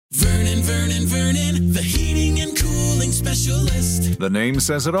Vernon, the heating and cooling specialist. The name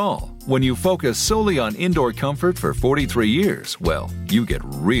says it all. When you focus solely on indoor comfort for 43 years, well, you get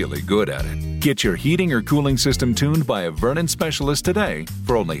really good at it. Get your heating or cooling system tuned by a Vernon specialist today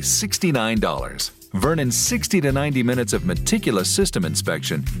for only $69. Vernon's 60 to 90 minutes of meticulous system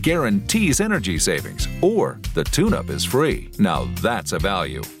inspection guarantees energy savings, or the tune-up is free. Now that's a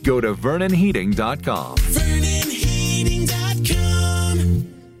value. Go to VernonHeating.com. VernonHeating.com.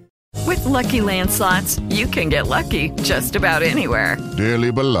 With Lucky Land Slots, you can get lucky just about anywhere.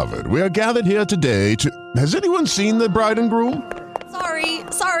 Dearly beloved, we are gathered here today to... Has anyone seen the bride and groom?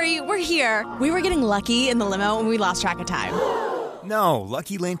 Sorry, we're here. We were getting lucky in the limo and we lost track of time. No,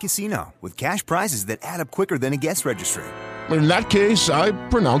 Lucky Land Casino, with cash prizes that add up quicker than a guest registry. In that case, I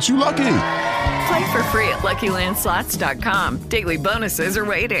pronounce you lucky. Play for free at LuckyLandSlots.com. Daily bonuses are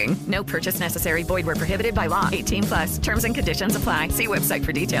waiting. No purchase necessary. Void where prohibited by law. 18 plus. Terms and conditions apply. See website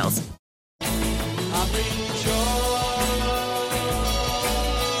for details.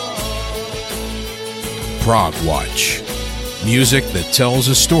 Prog-Watch. Music that tells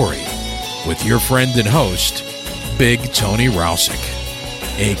a story. With your friend and host, Big Tony Rousick,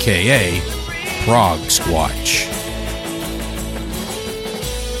 a.k.a. Prog Squatch.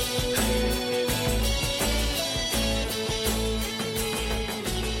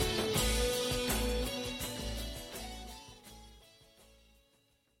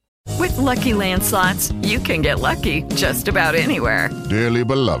 With Lucky Land Slots, you can get lucky just about anywhere. Dearly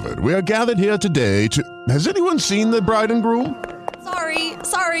beloved, we are gathered here today to... Has anyone seen the bride and groom?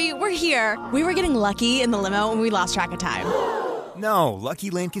 Sorry, we're here. We were getting lucky in the limo and we lost track of time. No,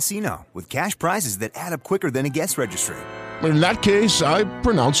 Lucky Land Casino, with cash prizes that add up quicker than a guest registry. In that case, I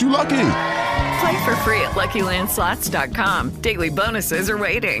pronounce you lucky. Play for free at LuckyLandSlots.com. Daily bonuses are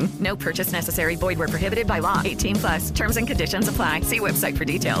waiting. No purchase necessary. Void where prohibited by law. 18 plus. Terms and conditions apply. See website for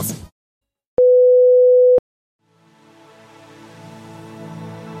details.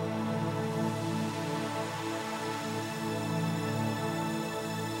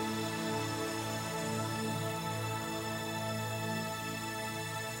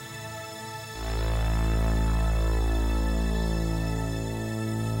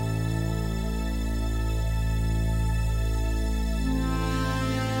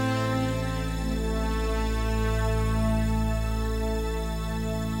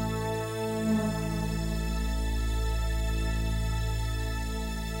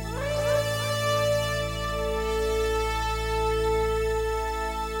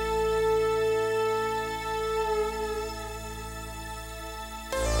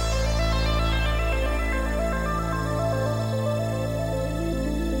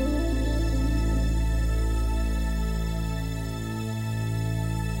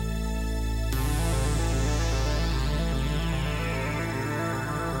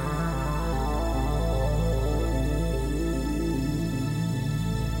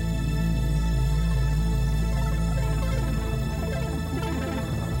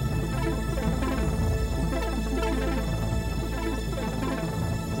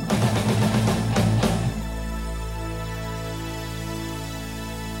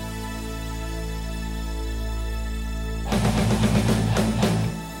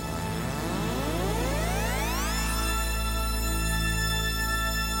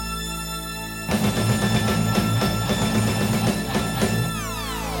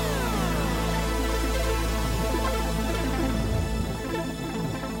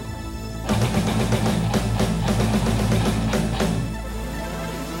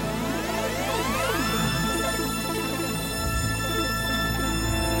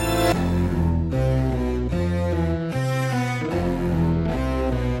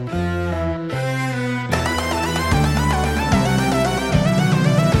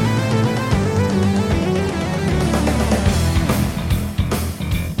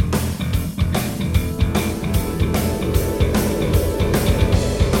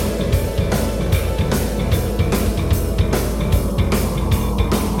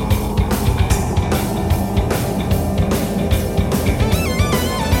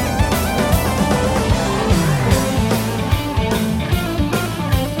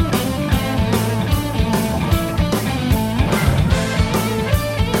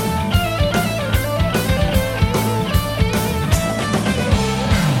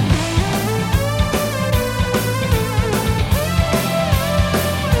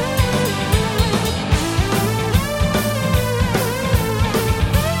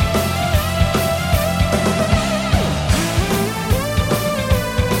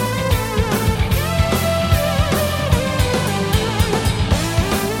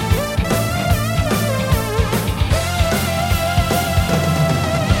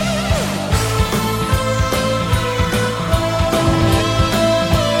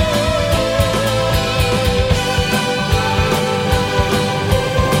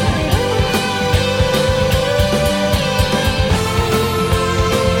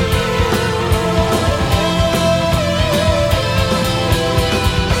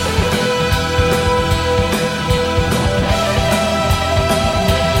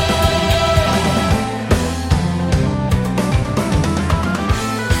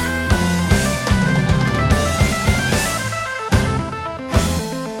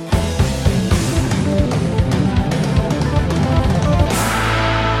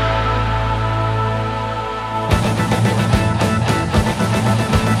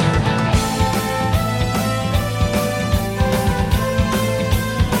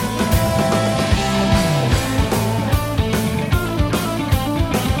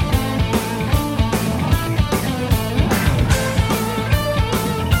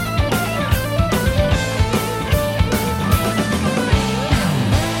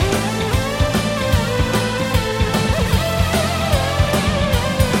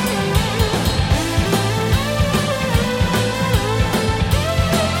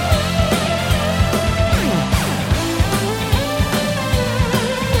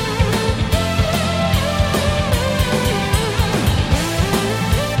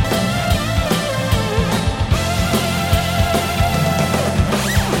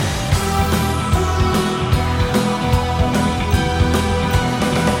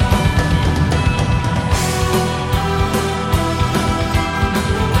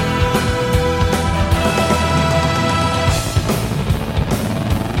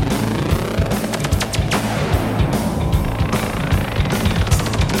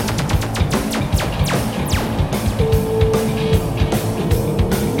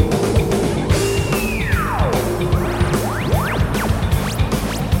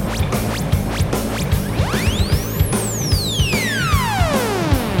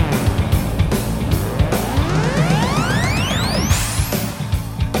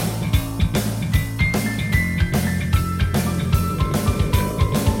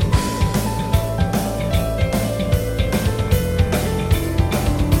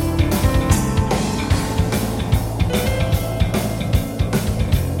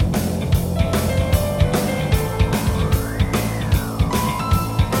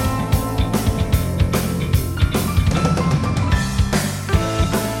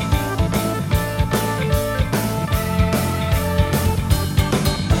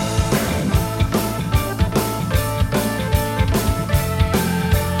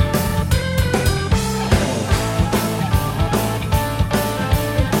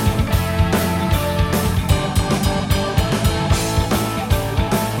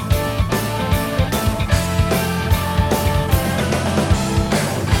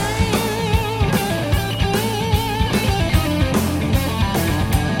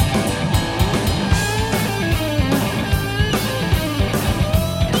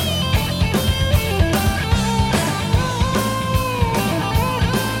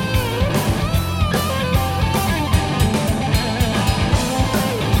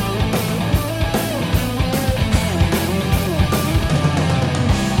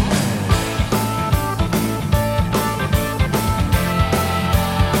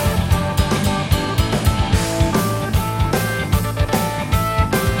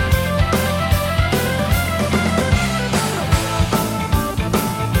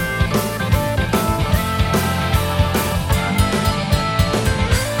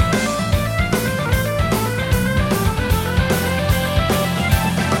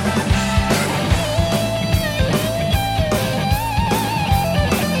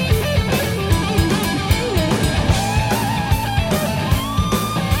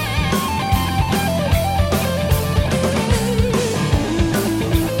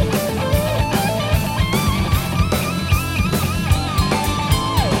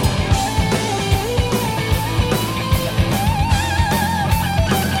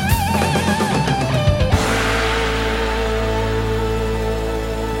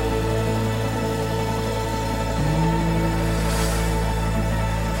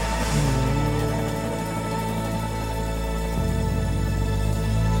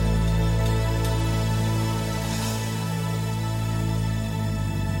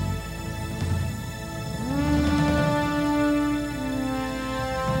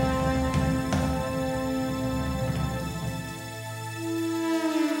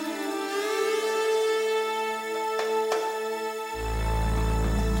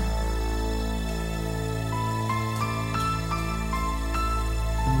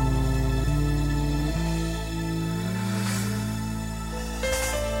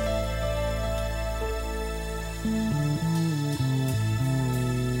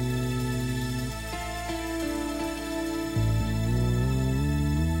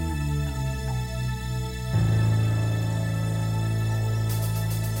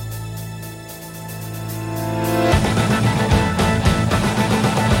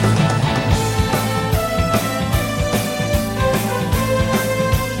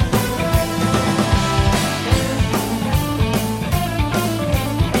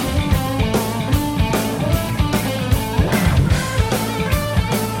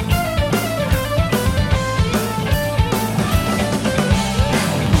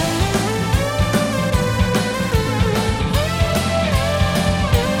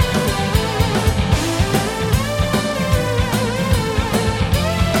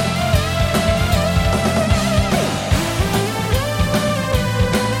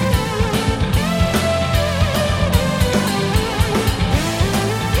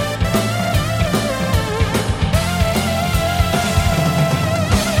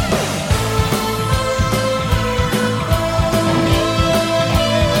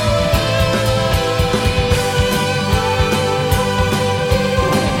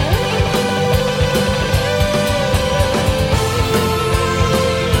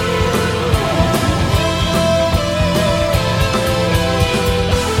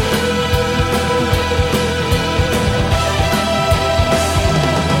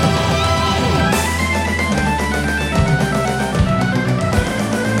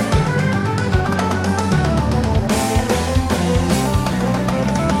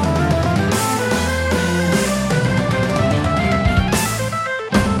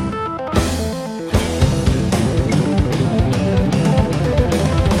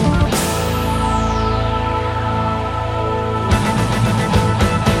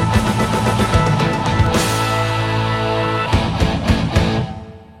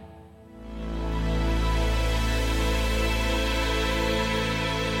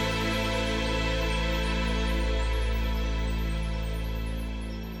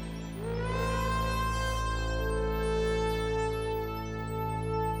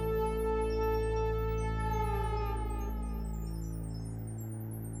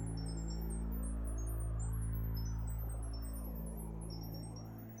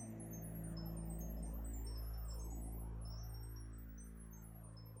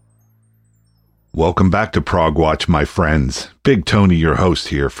 Welcome back to Prog-Watch, my friends. Big Tony, your host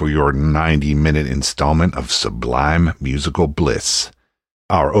here for your 90-minute installment of sublime musical bliss.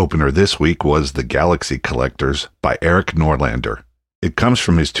 Our opener this week was The Galaxy Collectors by Erik Norlander. It comes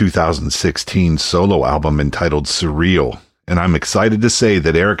from his 2016 solo album entitled Surreal, and I'm excited to say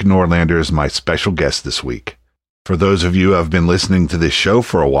that Erik Norlander is my special guest this week. For those of you who have been listening to this show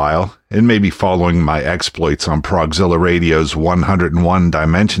for a while, and maybe following my exploits on Progzilla Radio's 101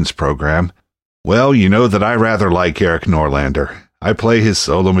 Dimensions program, well, you know that I rather like Erik Norlander. I play his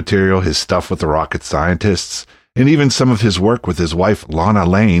solo material, his stuff with the Rocket Scientists, and even some of his work with his wife Lana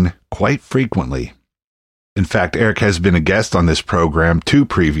Lane quite frequently. In fact, Erik has been a guest on this program 2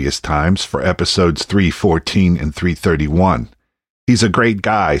 previous times for episodes 314 and 331. He's a great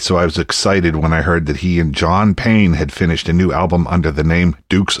guy, so I was excited when I heard that he and John Payne had finished a new album under the name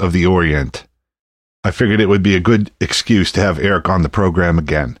Dukes of the Orient. I figured it would be a good excuse to have Erik on the program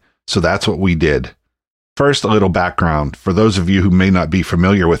again. So that's what we did. First, a little background. For those of you who may not be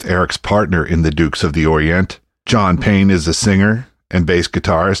familiar with Erik's partner in the Dukes of the Orient, John Payne is a singer and bass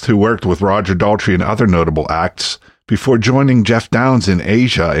guitarist who worked with Roger Daltrey and other notable acts before joining Jeff Downes in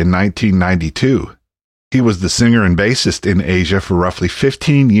Asia in 1992. He was the singer and bassist in Asia for roughly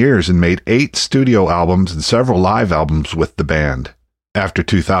 15 years and made 8 studio albums and several live albums with the band. After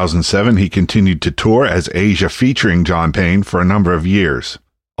 2007, he continued to tour as Asia featuring John Payne for a number of years.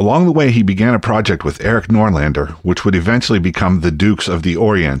 Along the way, he began a project with Erik Norlander, which would eventually become the Dukes of the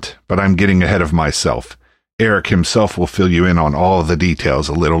Orient, but I'm getting ahead of myself. Erik himself will fill you in on all of the details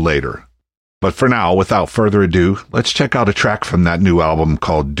a little later. But for now, without further ado, let's check out a track from that new album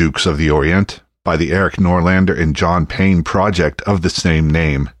called Dukes of the Orient by the Erik Norlander and John Payne project of the same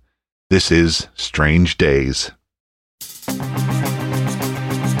name. This is Strange Days.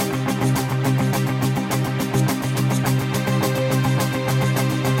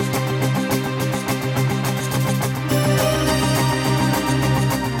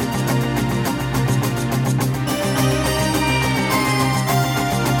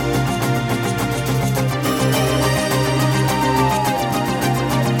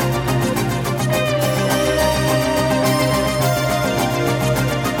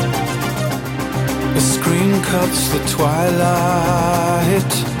 Cuts the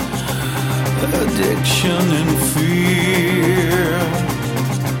twilight, addiction and fear,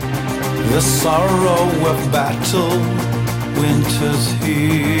 the sorrow of battle, winter's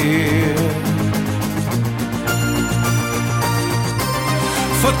here.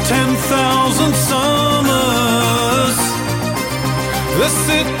 For 10,000 summers, the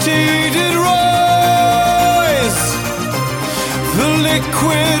city did rise, the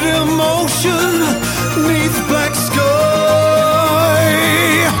liquid emotion 'neath black sky.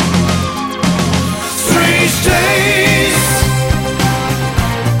 Strange days,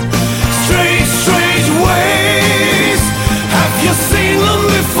 strange, strange ways. Have you seen them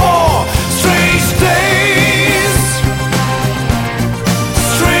before? Strange days,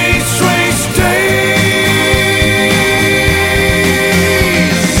 strange, strange days.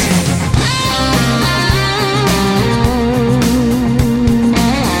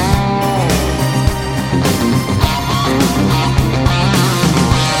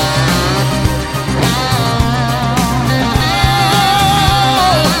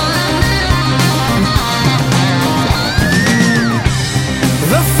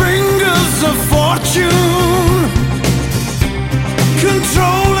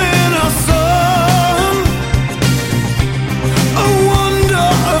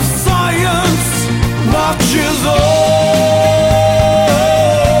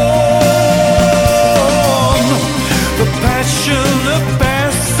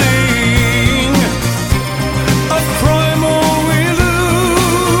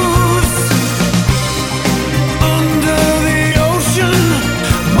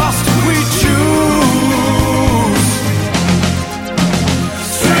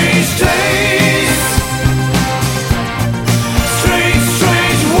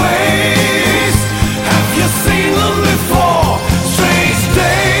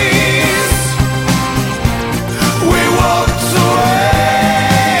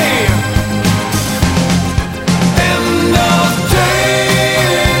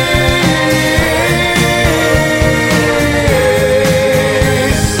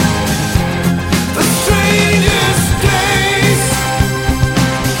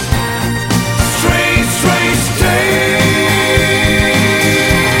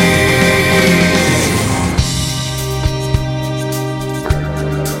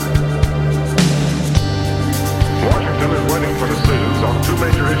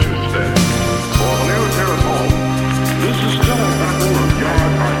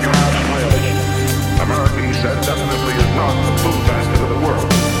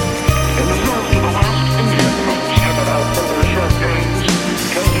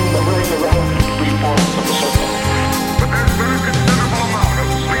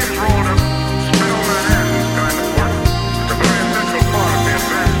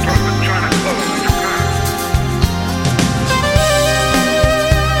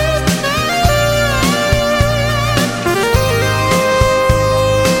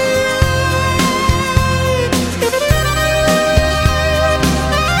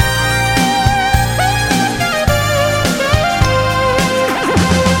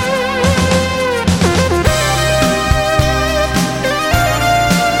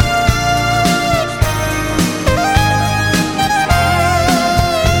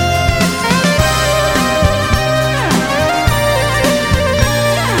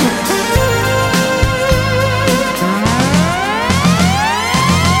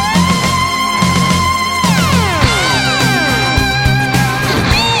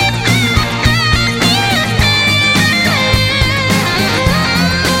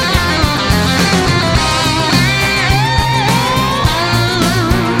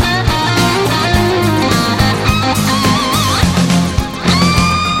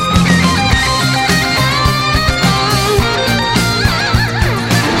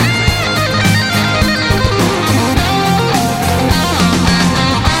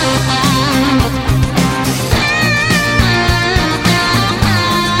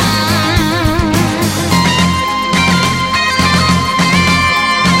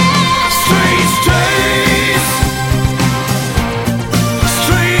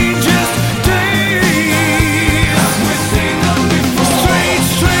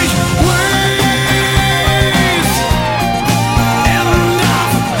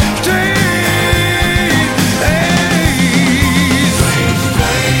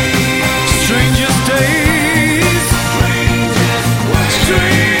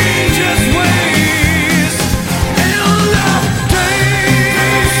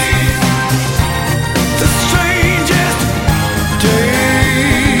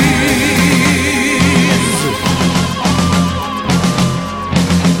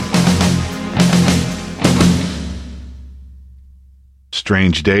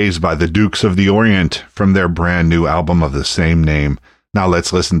 Strange Days by the Dukes of the Orient from their brand new album of the same name. Now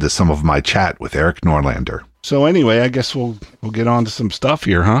let's listen to some of my chat with Erik Norlander. So anyway, I guess we'll get on to some stuff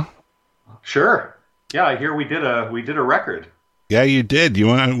here, huh? Sure. Yeah, I hear we did a record. Yeah, you did. You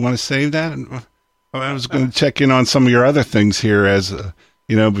want to save that? I was going to check in on some of your other things here as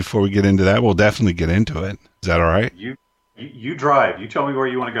before we get into that. We'll definitely get into it. Is that all right? You drive. You tell me where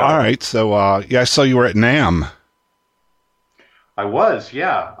you want to go. All right. So I saw you were at NAMM. I was,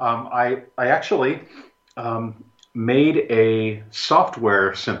 yeah. I actually made a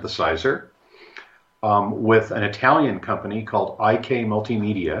software synthesizer with an Italian company called IK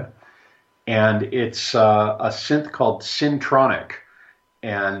Multimedia, and it's a synth called Syntronic,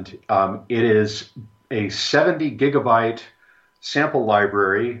 and it is a 70 gigabyte sample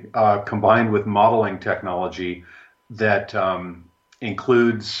library combined with modeling technology that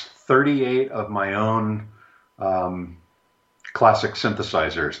includes 38 of my own classic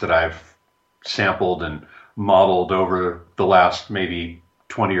synthesizers that I've sampled and modeled over the last maybe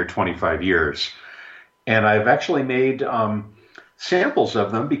 20 or 25 years. And I've actually made samples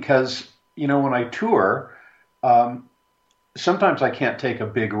of them because, when I tour, sometimes I can't take a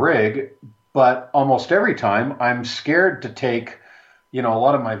big rig, but almost every time I'm scared to take, a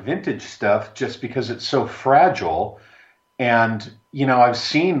lot of my vintage stuff just because it's so fragile. And, I've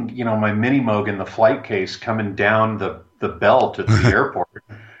seen, my Mini Moog in the flight case coming down the belt at the airport.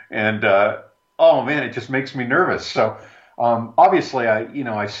 And, oh man, it just makes me nervous. So, obviously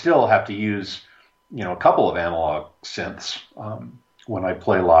I still have to use, a couple of analog synths, when I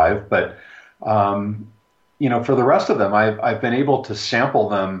play live, but, for the rest of them, I've been able to sample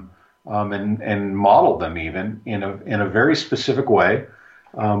them, and model them even in a very specific way,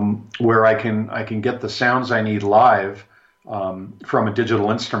 where I can get the sounds I need live, from a digital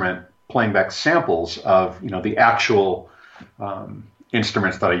instrument, playing back samples of, the actual,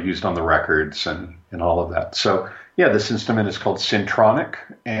 instruments that I used on the records and all of that. So yeah, this instrument is called Syntronic,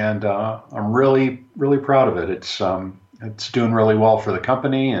 and I'm really, really proud of it. It's doing really well for the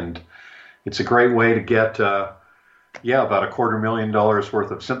company, and it's a great way to get about $250,000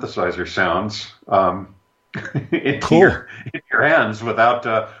 worth of synthesizer sounds into your hands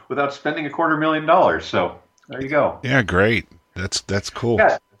without spending $250,000. So there you go. Yeah, great. That's cool.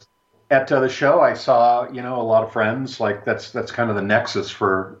 Yeah. At the show, I saw, a lot of friends. Like that's kind of the nexus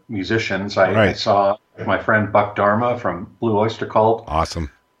for musicians. I saw my friend Buck Dharma from Blue Oyster Cult.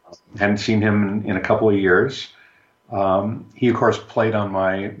 Awesome. Hadn't seen him in a couple of years. He, of course, played on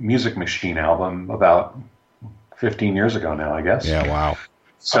my Music Machine album about 15 years ago now, I guess. Yeah, wow.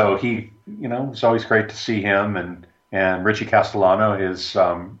 So he, it's always great to see him. And Richie Castellano, his,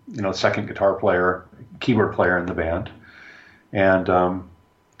 second guitar player, keyboard player in the band. And,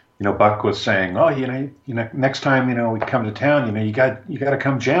 Buck was saying, "Oh, next time, we come to town, you got to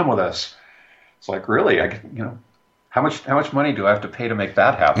come jam with us." It's like, really? How much money do I have to pay to make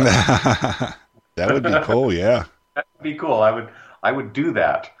that happen? That would be cool. Yeah, that would be cool. I would do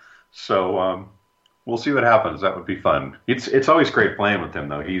that. So we'll see what happens. That would be fun. It's always great playing with him,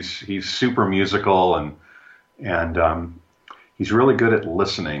 though. He's super musical and he's really good at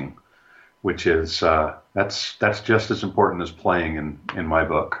listening, which is that's just as important as playing in my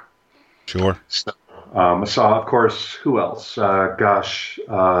book. Sure. So, I saw, of course, who else?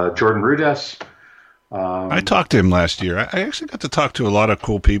 Jordan Rudess. I talked to him last year. I actually got to talk to a lot of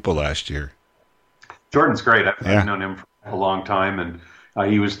cool people last year. Jordan's great. I've known him for a long time, and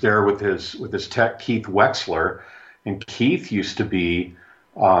he was there with his tech, Keith Wexler, and Keith used to be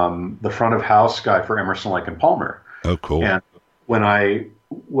the front of house guy for Emerson, Lake and Palmer. Oh, cool. And when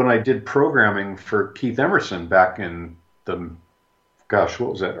I did programming for Keith Emerson back in the what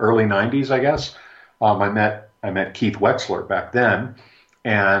was it, early 90s, I guess. I met Keith Wexler back then,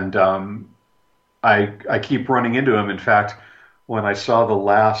 and I keep running into him. In fact, when I saw the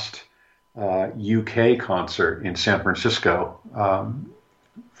last UK concert in San Francisco a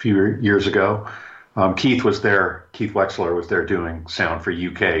few years ago, Keith was there. Keith Wexler was there doing sound for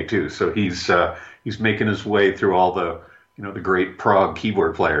UK too. So he's making his way through all the the great prog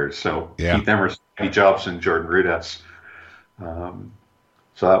keyboard players. So yeah. Keith Emerson, Eddie Jobson, Jordan Rudess.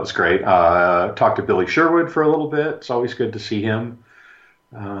 So that was great. Talked to Billy Sherwood for a little bit. It's always good to see him.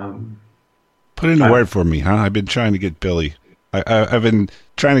 Put in a word for me, huh? I've been trying to get Billy. I've been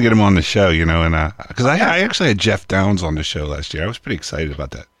trying to get him on the show, and because I actually had Jeff Downs on the show last year. I was pretty excited about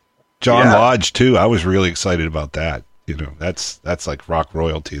that. John Lodge too. I was really excited about that. That's like rock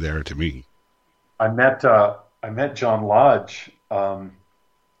royalty there to me. I met John Lodge.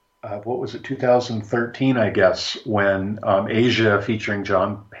 What was it, 2013, I guess, when Asia featuring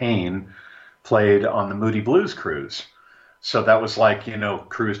John Payne played on the Moody Blues Cruise. So that was like,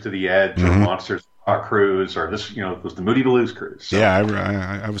 Cruise to the Edge or Monsters Rock Cruise, or this, it was the Moody Blues Cruise. So,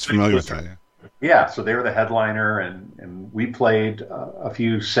 I was familiar with that. Yeah, so they were the headliner, and we played a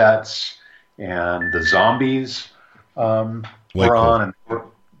few sets, and the Zombies were cool. on, and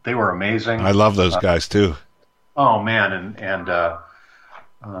they were amazing. I love those guys too. Oh man, and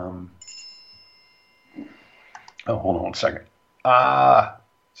hold on one second.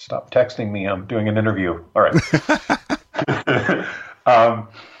 Stop texting me. I'm doing an interview. All right.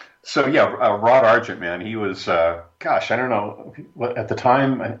 So yeah, Rod Argent, man, he was, gosh, I don't know. At the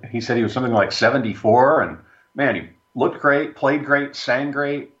time, he said he was something like 74, and man, he looked great, played great, sang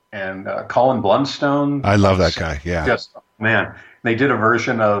great, and Colin Blunstone. I love that guy. Yeah. Just man, they did a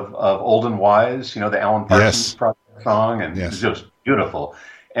version of Old and Wise, the Alan Parsons Project song, and it was just beautiful.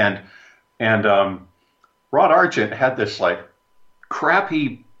 And Rod Argent had this like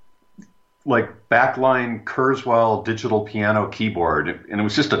crappy, like backline Kurzweil digital piano keyboard, and it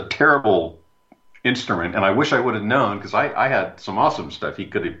was just a terrible instrument. And I wish I would have known, because I had some awesome stuff he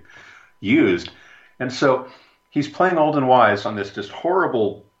could have used. And so he's playing Old and Wise on this just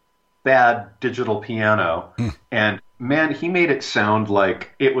horrible, bad digital piano, and man, he made it sound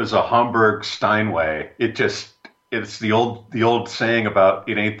like it was a Hamburg Steinway. It's the old saying about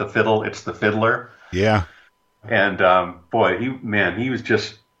it ain't the fiddle, it's the fiddler. Yeah. And boy, he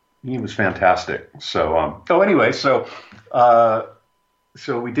was fantastic. So anyway, so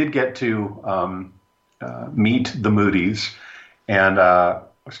we did get to meet the Moodies, and I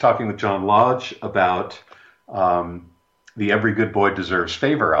was talking with John Lodge about the Every Good Boy Deserves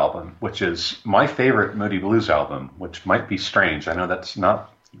Favor album, which is my favorite Moody Blues album, which might be strange. I know that's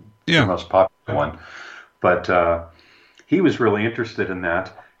not the most popular one, but he was really interested in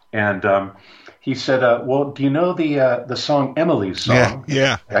that. And he said, well, do you know the song Emily's song?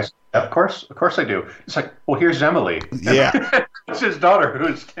 Yeah. I said, of course I do. It's like, well, here's Emily. Yeah. It's his daughter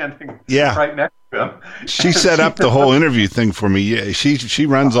who's standing right next to him. She set up the whole interview thing for me. Yeah, she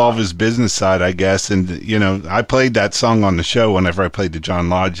runs all of his business side, I guess. And, I played that song on the show whenever I played the John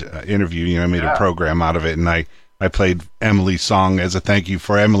Lodge interview. I made a program out of it, and I played Emily's song as a thank you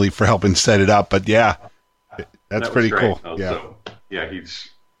for Emily for helping set it up. But, yeah, that's pretty cool. So,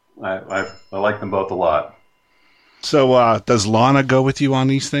 I like them both a lot. So does Lana go with you on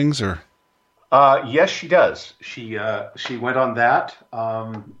these things, or? Yes, she does. She went on that.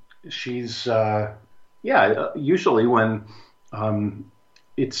 She's usually when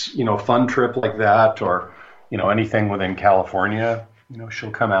it's a fun trip like that, or anything within California,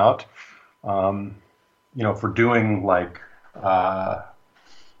 she'll come out. For doing like a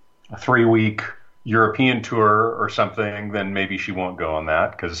 3-week European tour or something, then maybe she won't go on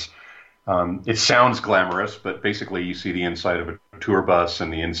that, because it sounds glamorous, but basically you see the inside of a tour bus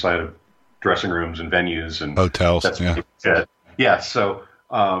and the inside of dressing rooms and venues and hotels. That's it. Yeah. So,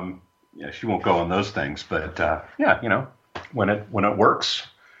 she won't go on those things, but when it works,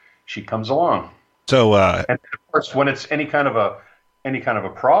 she comes along. So, and of course, when it's any kind of a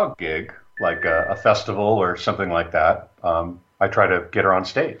prog gig, like a festival or something like that, I try to get her on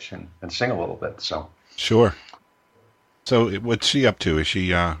stage and sing a little bit. So sure. So what's she up to? Is she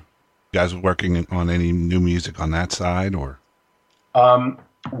guys working on any new music on that side, or?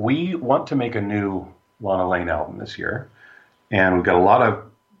 We want to make a new Lana Lane album this year, and we've got a lot of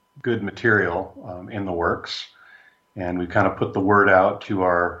good material in the works, and we kind of put the word out to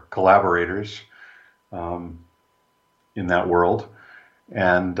our collaborators in that world.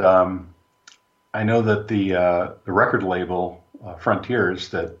 And I know that the record label Frontiers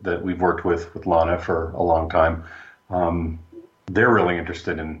that we've worked with Lana for a long time, they're really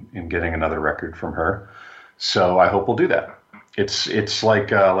interested in getting another record from her. So I hope we'll do that. It's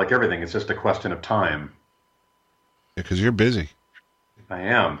like everything. It's just a question of time. Because you're busy. I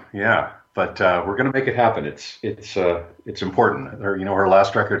am, yeah. But we're going to make it happen. It's important. Her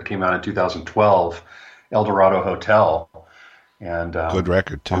last record came out in 2012, El Dorado Hotel, and good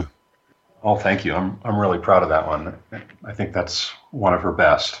record too. Oh, thank you. I'm really proud of that one. I think that's one of her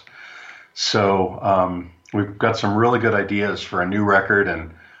best. So we've got some really good ideas for a new record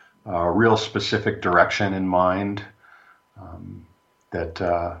and a real specific direction in mind that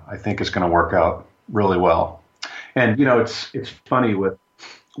I think is going to work out really well. And it's funny with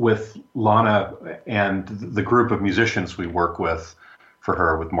Lana and the group of musicians we work with for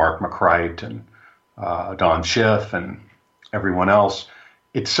her, with Mark McCrite and Don Schiff and everyone else.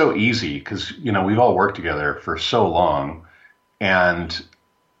 It's so easy because we've all worked together for so long, and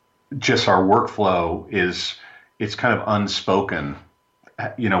just our workflow it's kind of unspoken.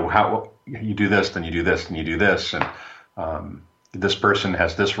 How you do this, then you do this, and you do this, and this person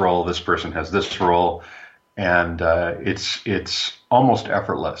has this role, this person has this role, and it's almost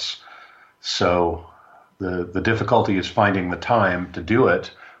effortless. So the difficulty is finding the time to do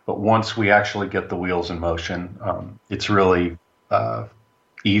it. But once we actually get the wheels in motion, it's really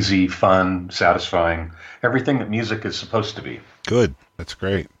easy, fun, satisfying, everything that music is supposed to be. Good. That's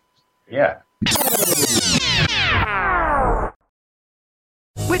great. Yeah.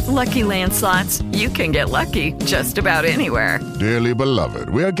 With Lucky Land Slots, you can get lucky just about anywhere. Dearly beloved,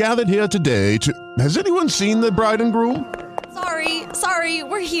 we are gathered here today to... Has anyone seen the bride and groom? Sorry,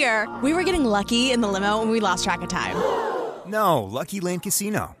 we're here. We were getting lucky in the limo and we lost track of time. No, Lucky Land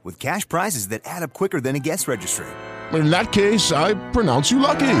Casino, with cash prizes that add up quicker than a guest registry. In that case, I pronounce you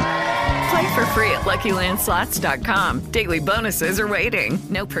lucky. Play for free at LuckyLandSlots.com. Daily bonuses are waiting.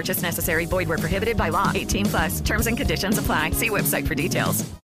 No purchase necessary. Void where prohibited by law. 18+. Terms and conditions apply. See website for details.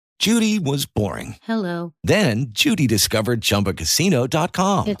 Judy was boring. Hello. Then Judy discovered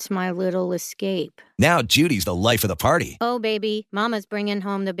ChumbaCasino.com. It's my little escape. Now Judy's the life of the party. Oh, baby, mama's bringing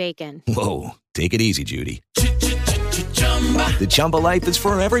home the bacon. Whoa, take it easy, Judy. The Chumba life is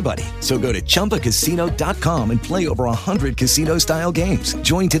for everybody. So go to ChumbaCasino.com and play over 100 casino-style games.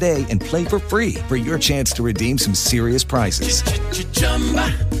 Join today and play for free for your chance to redeem some serious prizes.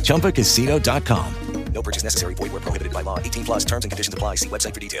 ChumbaCasino.com. No purchase necessary. Void where prohibited by law. 18+. Terms and conditions apply. See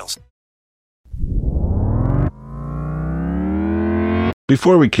website for details.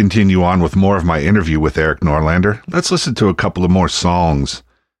 Before we continue on with more of my interview with Erik Norlander, let's listen to a couple of more songs.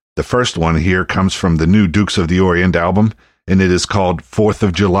 The first one here comes from the new Dukes of the Orient album, and it is called 4th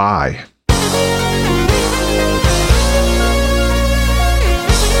of July.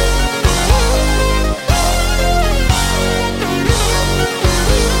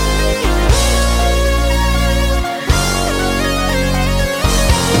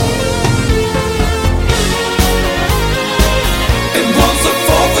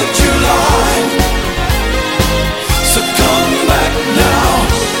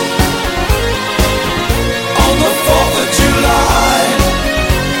 July.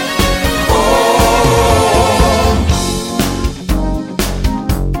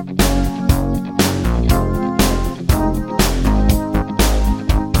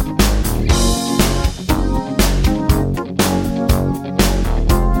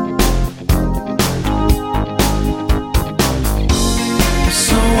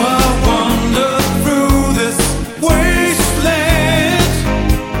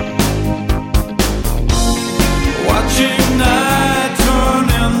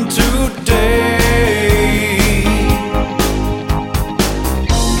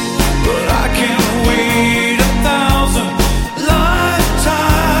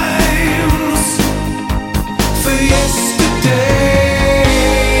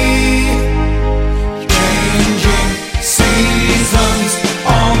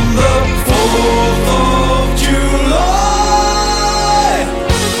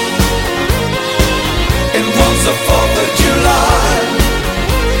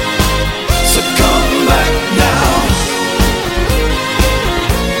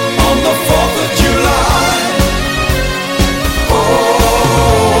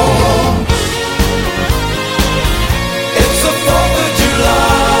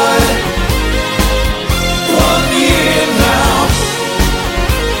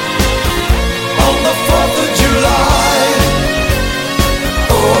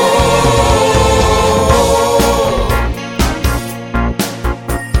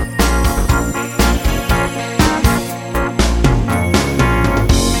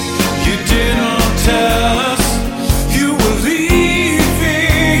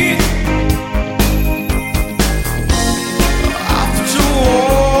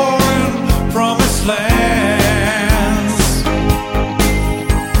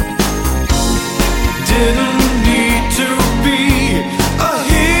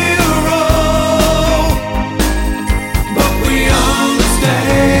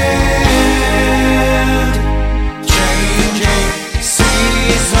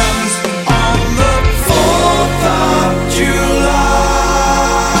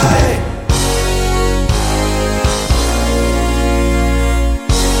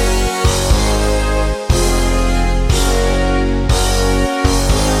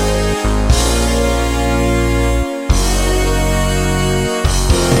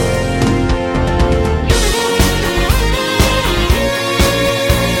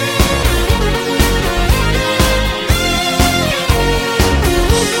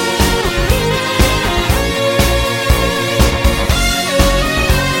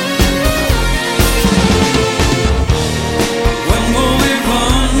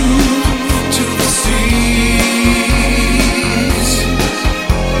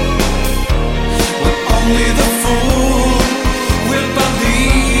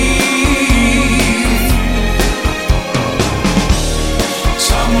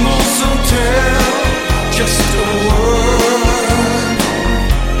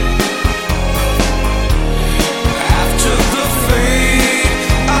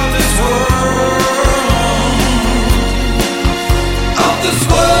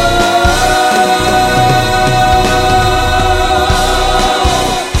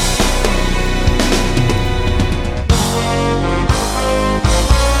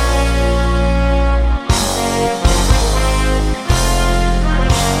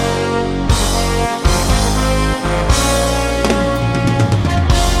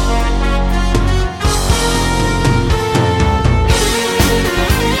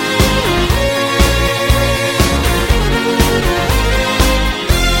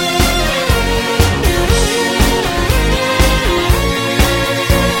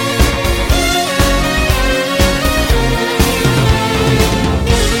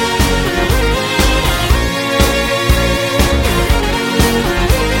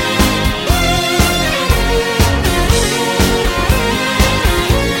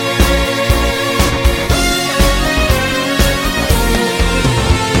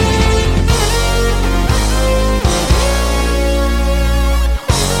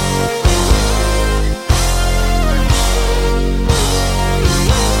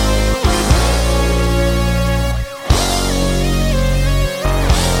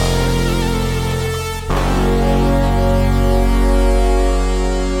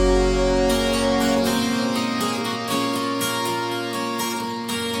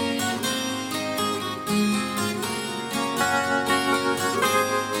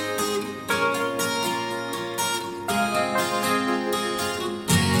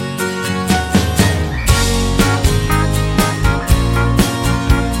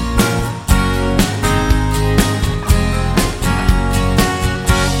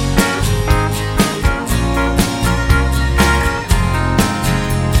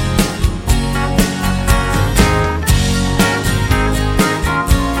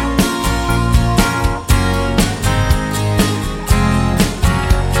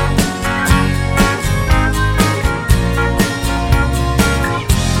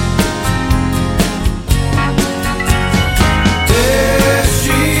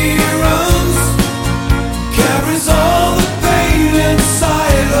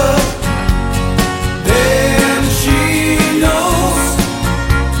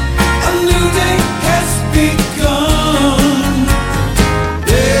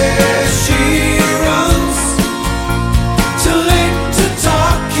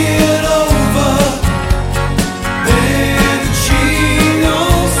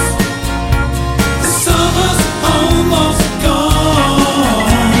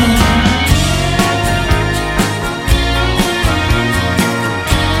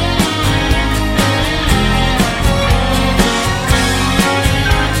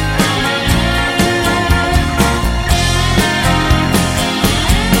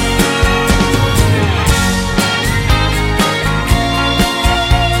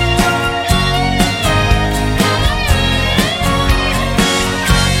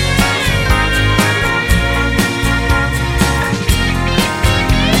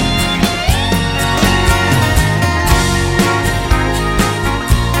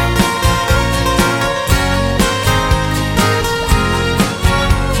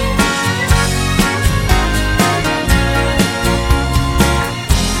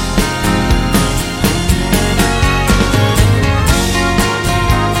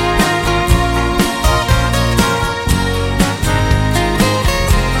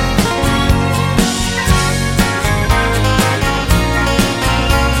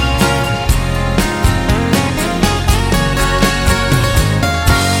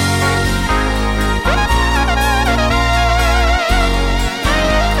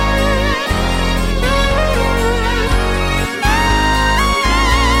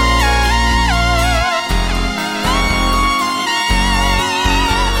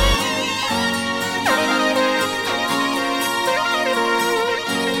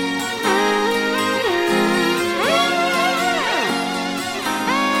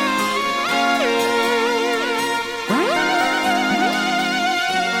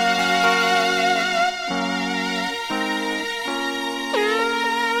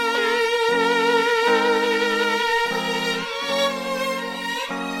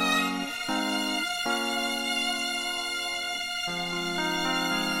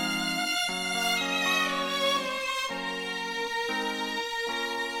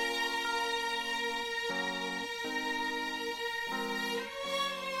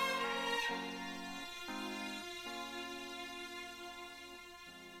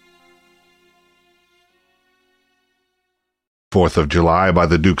 4th of July by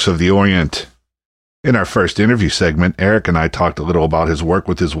the Dukes of the Orient. In our first interview segment, Erik and I talked a little about his work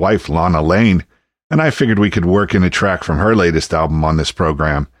with his wife, Lana Lane, and I figured we could work in a track from her latest album on this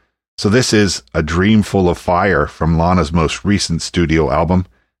program. So this is A Dream Full of Fire from Lana's most recent studio album,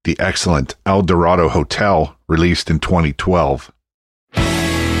 the excellent El Dorado Hotel, released in 2012.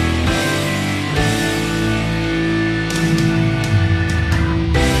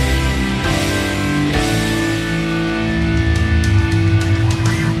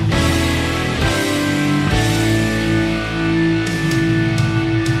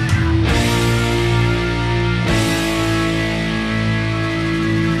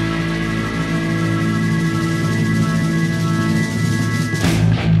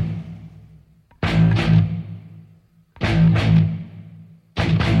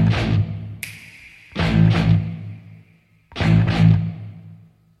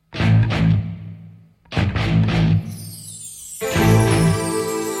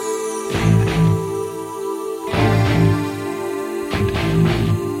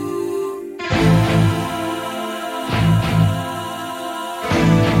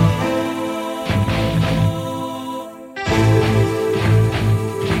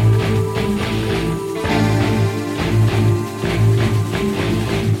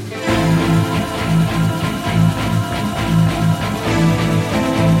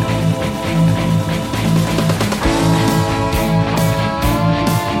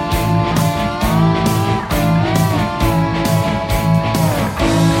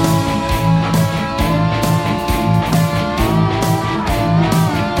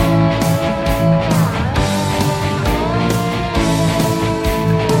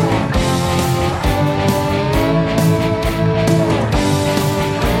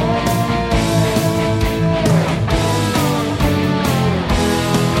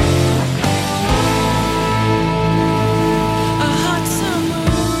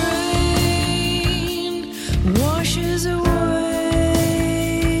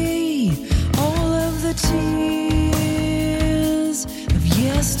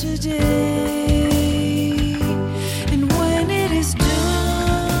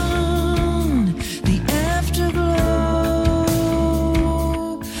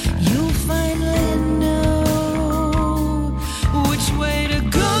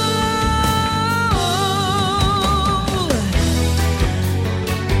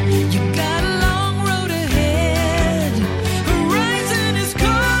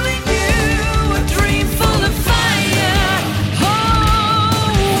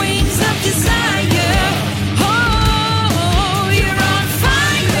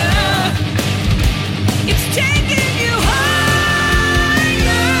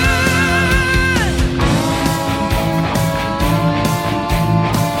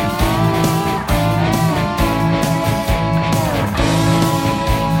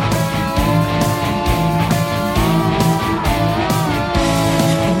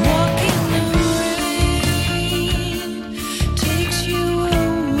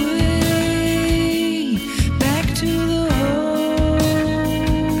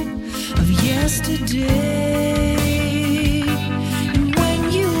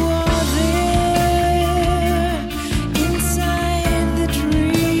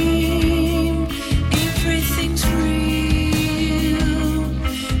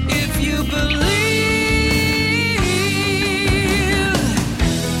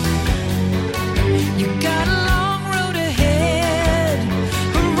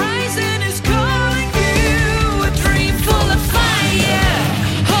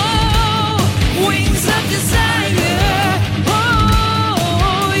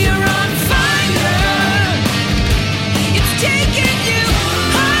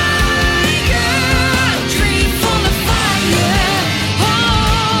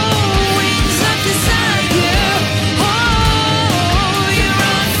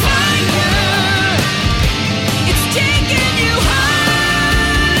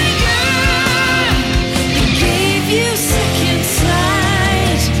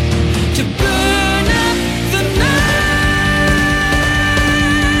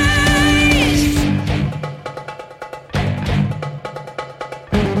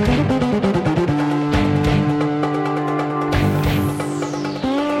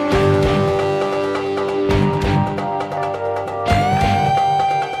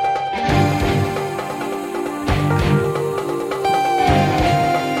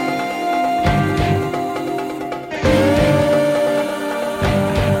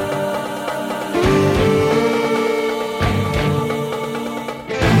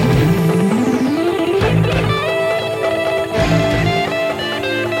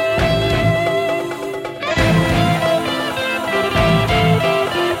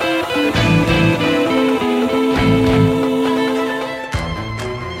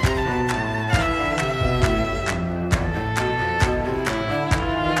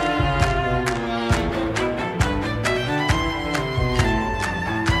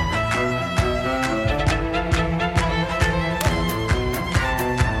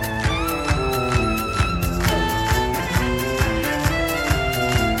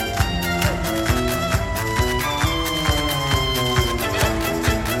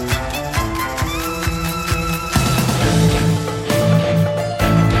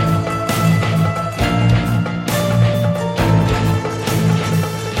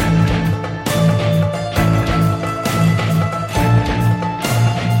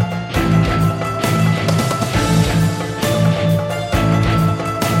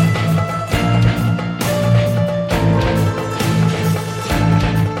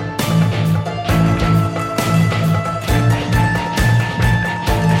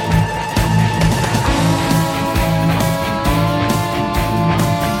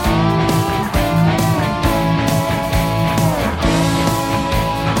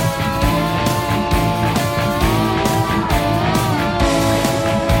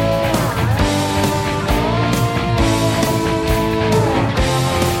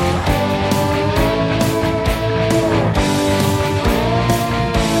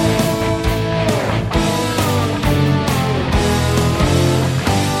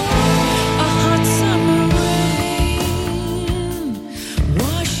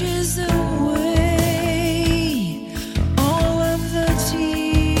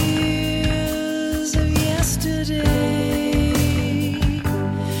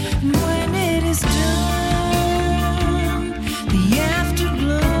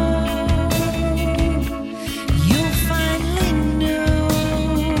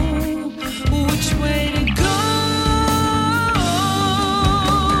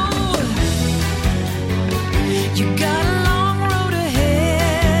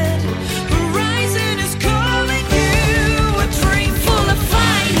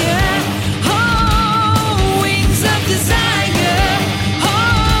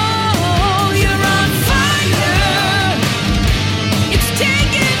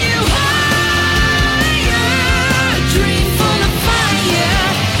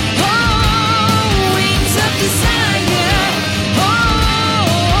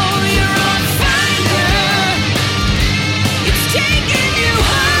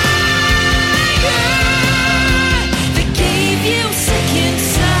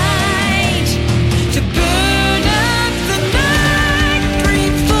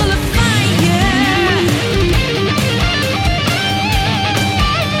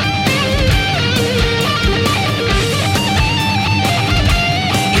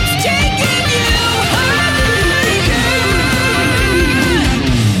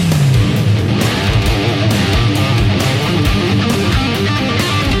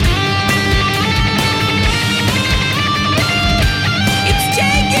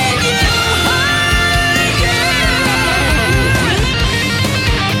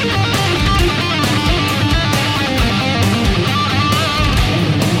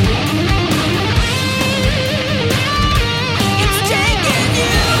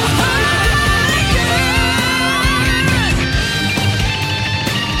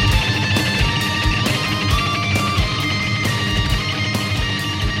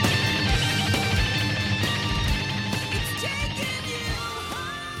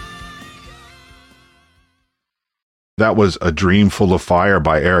 That was A Dream Full of Fire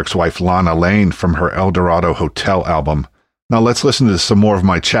by Eric's wife Lana Lane from her El Dorado Hotel album. Now let's listen to some more of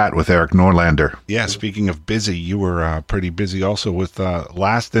my chat with Erik Norlander. Yeah, speaking of busy, you were pretty busy also with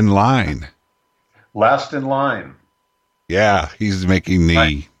Last in Line. Last in Line. Yeah, he's making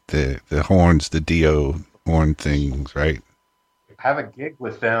the horns, the Dio horn things, right? I have a gig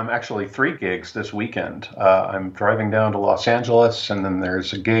with them, actually 3 gigs this weekend. I'm driving down to Los Angeles, and then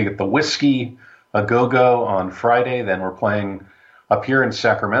there's a gig at the Whiskey A Go-Go on Friday. Then we're playing up here in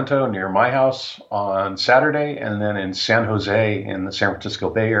Sacramento near my house on Saturday, and then in San Jose in the San Francisco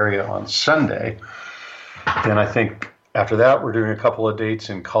Bay Area on Sunday. Then I think after that we're doing a couple of dates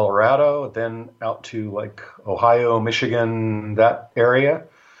in Colorado, then out to like Ohio, Michigan, that area.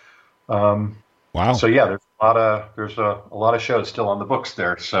 Wow. So yeah, there's a lot of shows still on the books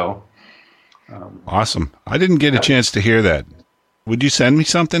there. So awesome. I didn't get a chance to hear that. Would you send me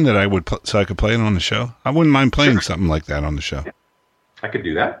something that I would so I could play it on the show? I wouldn't mind playing something like that on the show. I could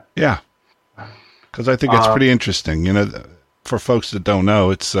do that. Yeah, because I think it's pretty interesting. You know, for folks that don't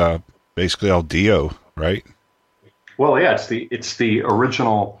know, it's basically all Dio, right? Well, yeah, it's the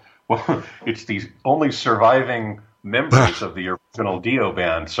original. Well, it's the only surviving members of the original Dio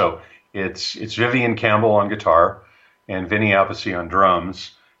band. So it's Vivian Campbell on guitar and Vinny Appice on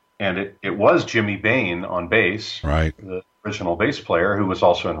drums, and it was Jimmy Bain on bass, right? The original bass player who was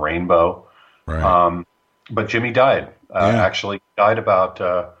also in Rainbow, right? But Jimmy died. Actually died about.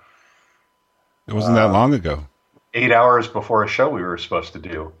 It wasn't that long ago. 8 hours before a show we were supposed to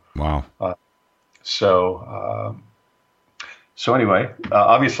do. Wow. So anyway,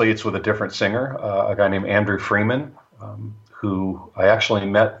 obviously it's with a different singer, a guy named Andrew Freeman, who I actually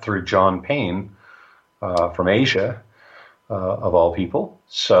met through John Payne from Asia, of all people.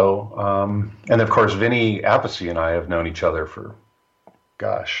 So, and of course, Vinny Appice and I have known each other for,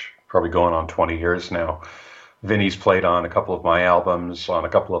 probably going on 20 years now. Vinny's played on a couple of my albums, on a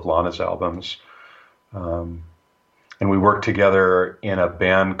couple of Lana's albums. And we worked together in a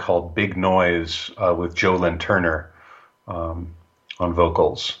band called Big Noise with Joe Lynn Turner on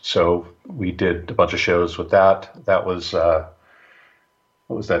vocals. So we did a bunch of shows with that. That was, what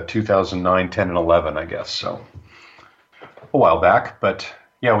was that, 2009, 10, and 11, I guess. So a while back. But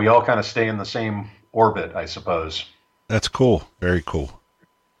yeah, we all kind of stay in the same orbit, I suppose. That's cool. Very cool.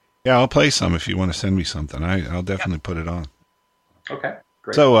 Yeah, I'll play some if you want to send me something. I'll definitely put it on. Okay,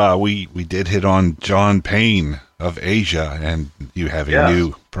 great. So we did hit on John Payne of Asia, and you have a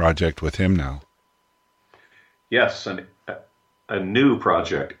new project with him now. Yes, a new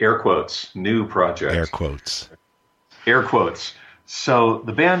project, air quotes, new project. Air quotes. Air quotes. So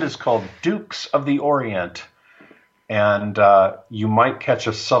the band is called Dukes of the Orient, and you might catch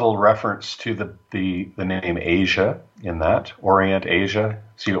a subtle reference to the name Asia in that, Orient, Asia.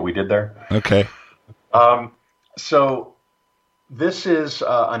 See what we did there? Okay. So this is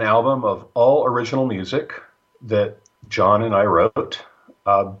an album of all original music that John and I wrote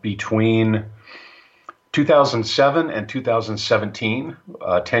between 2007 and 2017,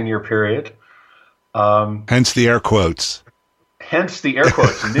 a 10-year period. Hence the air quotes. Hence the air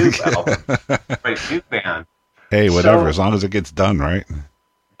quotes, new album, right, new band. Hey, whatever, as long as it gets done, right?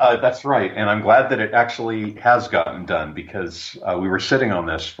 That's right, and I'm glad that it actually has gotten done because we were sitting on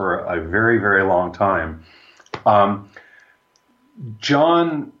this for a very, very long time.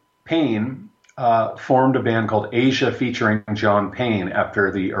 John Payne formed a band called Asia featuring John Payne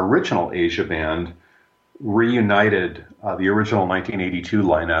after the original Asia band reunited the original 1982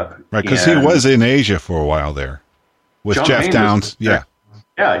 lineup. Right, because he was in Asia for a while there with John Jeff Payne Downs. Yeah,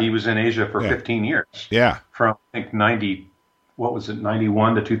 he was in Asia for 15 years. Yeah. From, I think,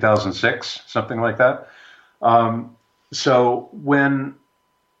 91 to 2006, something like that. So when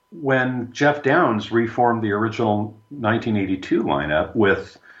Jeff Downs reformed the original 1982 lineup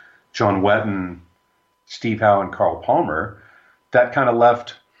with John Wetton, Steve Howe, and Carl Palmer, that kind of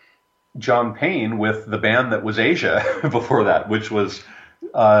left John Payne with the band that was Asia before that, which was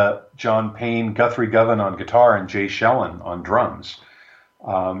John Payne, Guthrie Govan on guitar, and Jay Shellen on drums.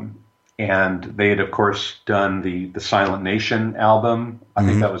 And they had, of course, done the Silent Nation album. I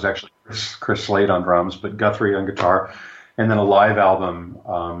think that was actually Chris Slade on drums, but Guthrie on guitar. And then a live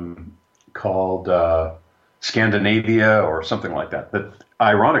album called Scandinavia or something like that. That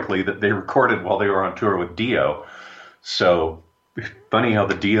ironically, that they recorded while they were on tour with Dio. So funny how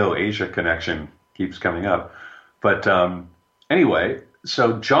the Dio Asia connection keeps coming up. But anyway,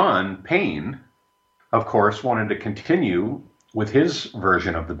 so John Payne, of course, wanted to continue with his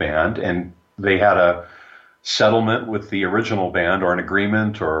version of the band, and they had a settlement with the original band, or an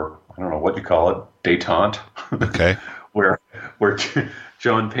agreement, or I don't know what you call it, détente. Okay. where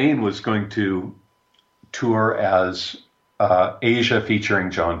John Payne was going to tour as Asia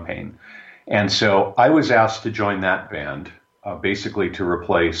featuring John Payne. And so I was asked to join that band, basically to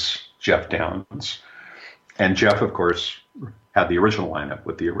replace Jeff Downes. And Jeff, of course, had the original lineup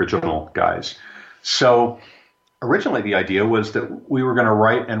with the original guys. So originally the idea was that we were going to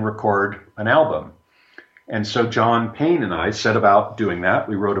write and record an album. And so John Payne and I set about doing that.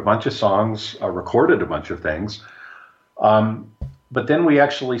 We wrote a bunch of songs, recorded a bunch of things. But then we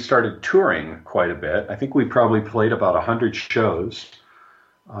actually started touring quite a bit. I think we probably played about 100 shows,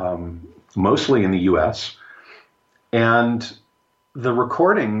 mostly in the US. And the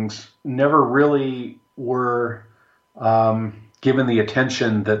recordings never really were given the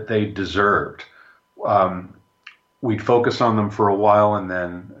attention that they deserved. We'd focus on them for a while, and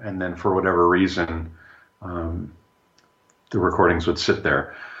then for whatever reason, the recordings would sit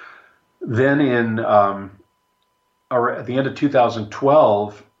there. Then at the end of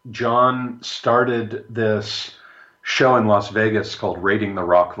 2012, John started this show in Las Vegas called Raiding the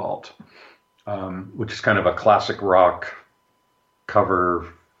Rock Vault, which is kind of a classic rock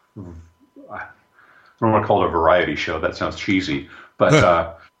cover. I don't want to call it a variety show. That sounds cheesy, but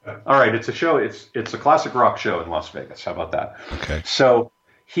all right, it's a show. It's a classic rock show in Las Vegas. How about that? Okay. So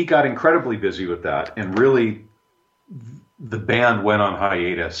he got incredibly busy with that, and really, the band went on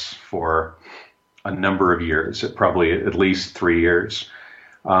hiatus for a number of years, probably at least 3 years.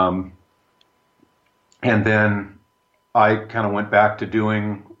 And then I kind of went back to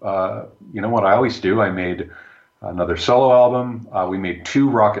doing, what I always do. I made another solo album. We made 2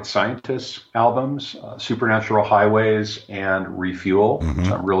 Rocket Scientists albums, Supernatural Highways and Refuel, which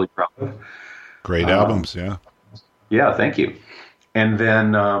I'm really proud of. Great albums, yeah. Yeah, thank you. And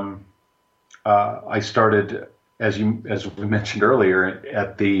then I started, as we mentioned earlier,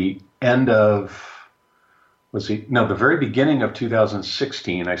 at the end of, the very beginning of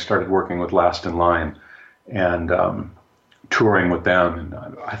 2016, I started working with Last in Line and touring with them. And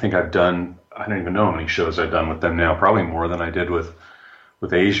I think I don't even know how many shows I've done with them now, probably more than I did with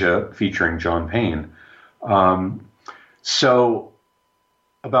Asia featuring John Payne. So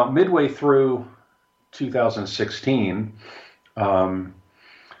about midway through 2016, John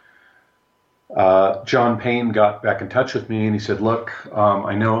Payne got back in touch with me and he said, look,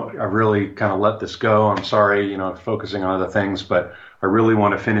 I know I really kind of let this go. I'm sorry, focusing on other things, but I really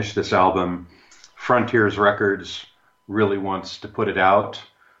want to finish this album. Frontiers Records really wants to put it out.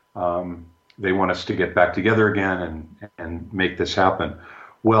 They want us to get back together again and make this happen.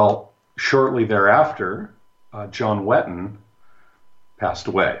 Well, shortly thereafter, John Wetton passed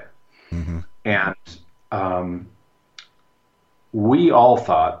away. And we all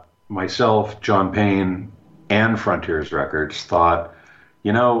thought, myself, John Payne, and Frontiers Records thought,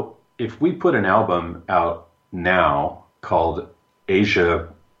 if we put an album out now called Asia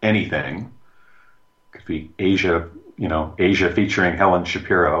Anything, could be Asia, Asia featuring Helen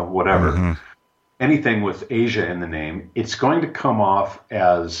Shapiro, whatever, anything with Asia in the name, it's going to come off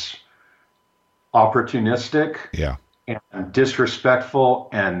as opportunistic and disrespectful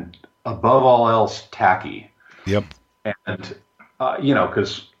and above all else tacky. Yep. And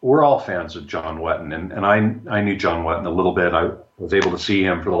because we're all fans of John Wetton, and I knew John Wetton a little bit. I was able to see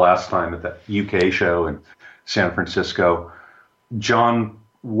him for the last time at that UK show in San Francisco. John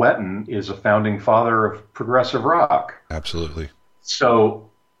Wetton is a founding father of progressive rock. Absolutely. So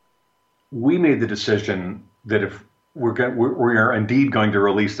we made the decision that if we are indeed going to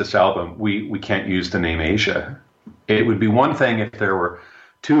release this album, we can't use the name Asia. It would be one thing if there were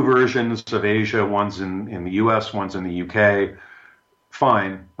 2 versions of Asia, one's in the US, one's in the UK.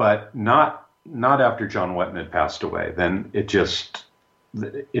 Fine, but not after John Wetton had passed away. Then it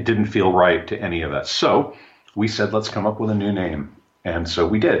didn't feel right to any of us. So we said, let's come up with a new name. And so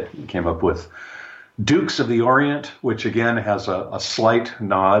we did. We came up with Dukes of the Orient, which again has a slight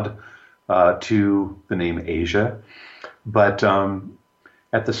nod to the name Asia. But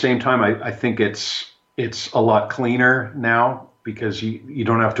at the same time, I think it's a lot cleaner now because you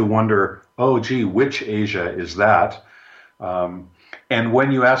don't have to wonder, oh, gee, which Asia is that? And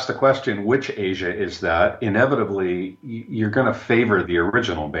when you ask the question, which Asia is that, inevitably, you're going to favor the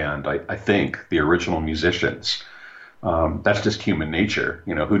original band, I think, the original musicians. That's just human nature.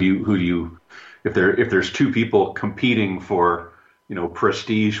 Who do you, if there's 2 people competing for,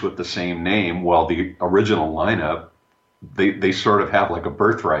 prestige with the same name, while the original lineup, they sort of have like a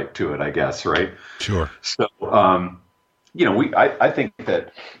birthright to it, I guess, right? Sure. So, I think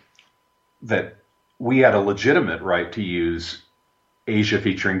that we had a legitimate right to use Asia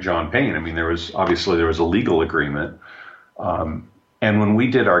featuring John Payne. I mean, there was a legal agreement. And when we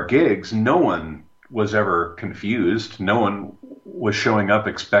did our gigs, no one was ever confused. No one was showing up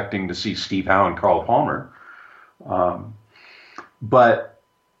expecting to see Steve Howe and Carl Palmer. But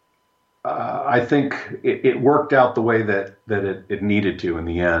I think it worked out the way that it needed to in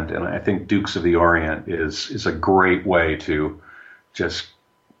the end. And I think Dukes of the Orient is a great way to just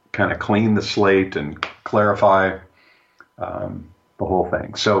kind of clean the slate and clarify the whole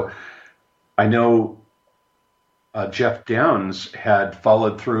thing. So I know Jeff Downes had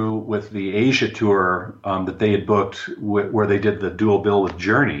followed through with the Asia tour that they had booked, where they did the dual bill with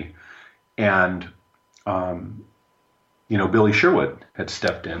Journey, and Billy Sherwood had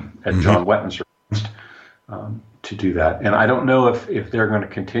stepped in at John Wetton's request to do that. And I don't know if they're going to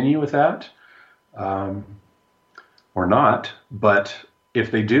continue with that or not, but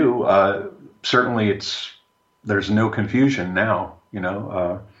if they do, certainly there's no confusion now.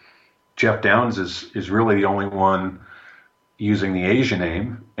 Jeff Downes is really the only one using the Asia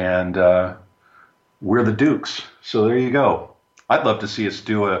name, and we're the Dukes. So there you go. I'd love to see us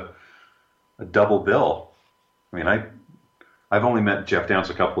do a double bill. I mean, I've only met Jeff Downes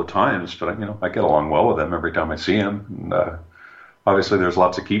a couple of times, but I get along well with him every time I see him. And obviously, there's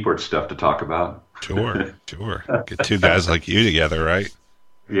lots of keyboard stuff to talk about. Sure. Get two guys like you together, right?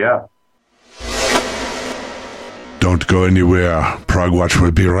 Yeah. Don't go anywhere. Prog-Watch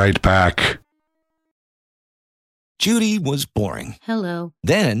will be right back. Judy was boring. Hello.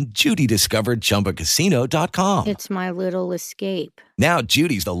 Then Judy discovered ChumbaCasino.com. It's my little escape. Now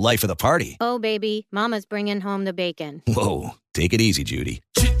Judy's the life of the party. Oh, baby, mama's bringing home the bacon. Whoa, take it easy, Judy.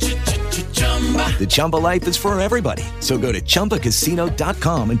 The Chumba life is for everybody. So go to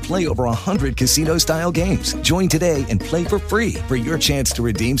ChumbaCasino.com and play over 100 casino-style games. Join today and play for free for your chance to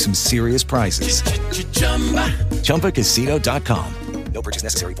redeem some serious prizes. ChumbaCasino.com. No purchase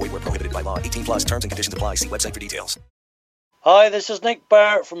necessary. Void where prohibited by law. 18 plus terms and conditions apply. See website for details. Hi, this is Nick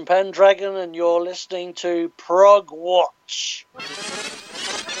Barrett from Pendragon, and you're listening to Prog-Watch.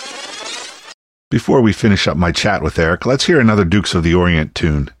 Before we finish up my chat with Erik, let's hear another Dukes of the Orient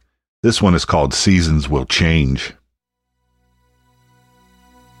tune. This one is called Seasons Will Change.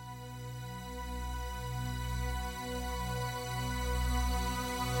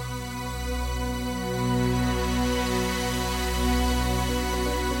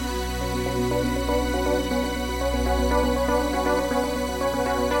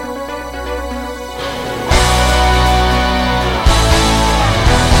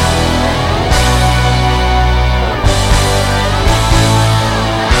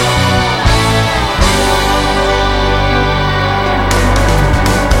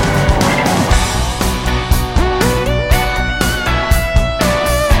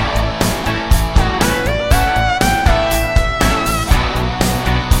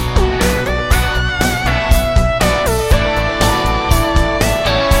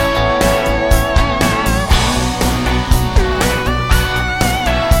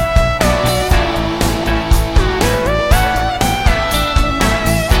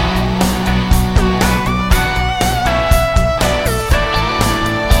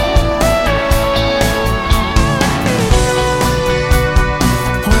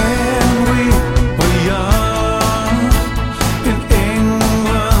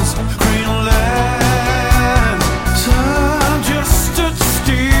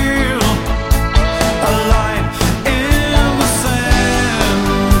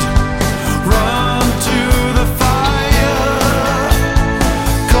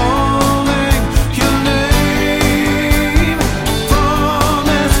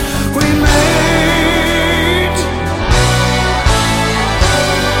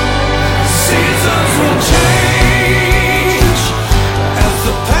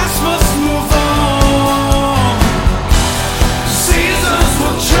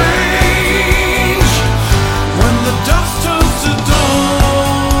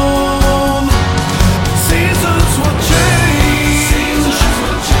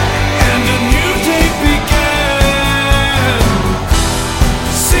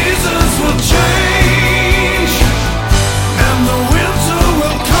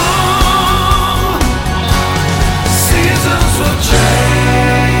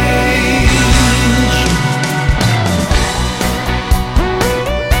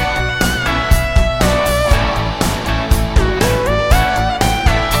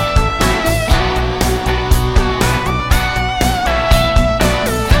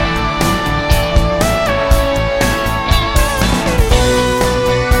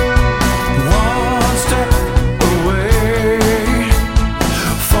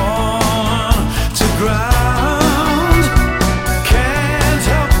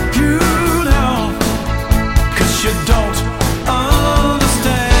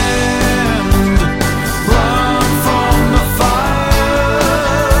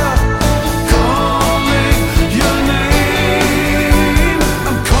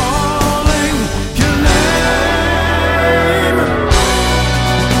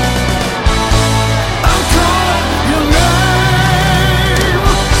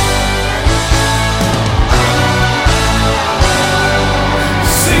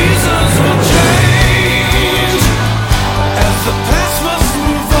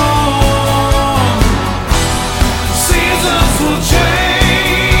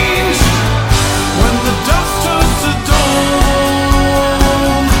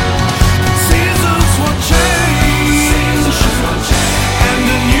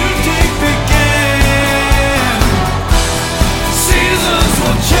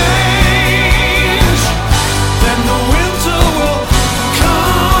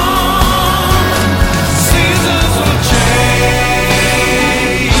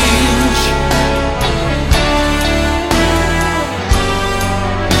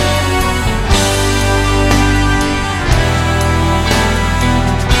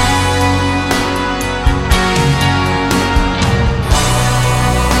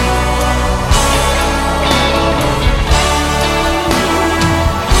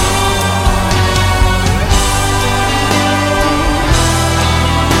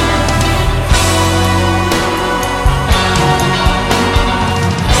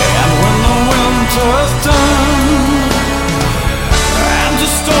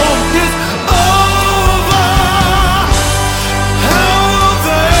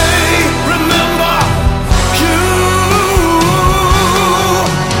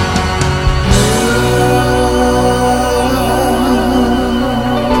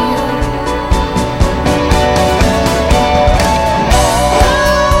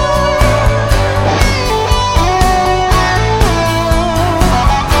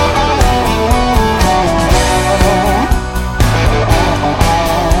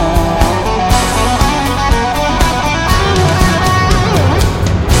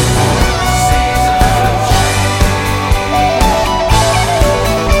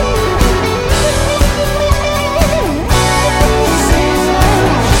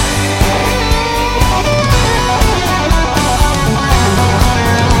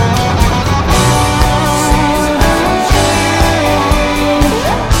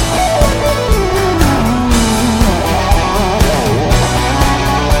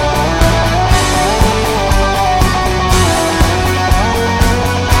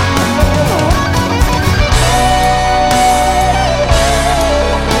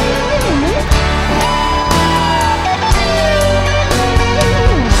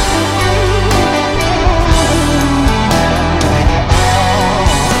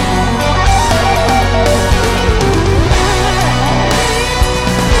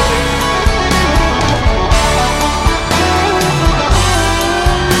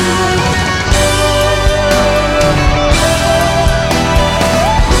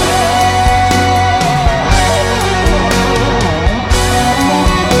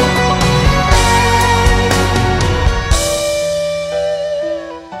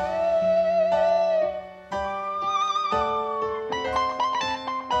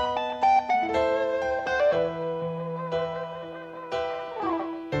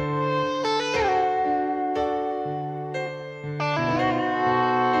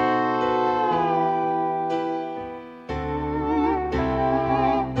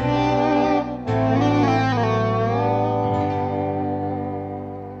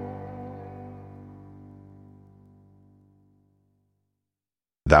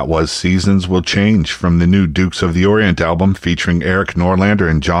 That was Seasons Will Change from the new Dukes of the Orient album featuring Erik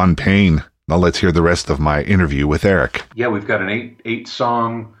Norlander and John Payne. Now let's hear the rest of my interview with Erik. Yeah, we've got an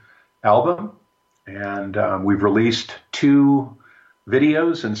eight-song album, and we've released 2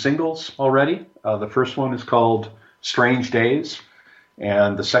 videos and singles already. The first one is called Strange Days,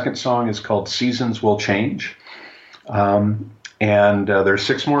 and the second song is called Seasons Will Change. And there's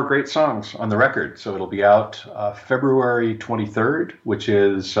 6 more great songs on the record, so it'll be out February 23rd, which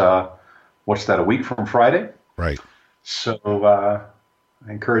is, what's that, a week from Friday? Right. So I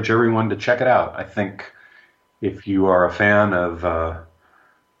encourage everyone to check it out. I think if you are a fan of,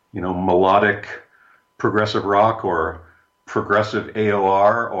 melodic progressive rock or progressive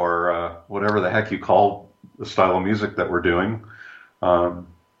AOR or whatever the heck you call the style of music that we're doing, I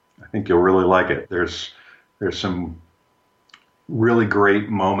think you'll really like it. There's some really great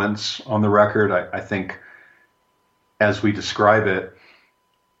moments on the record. I think as we describe it,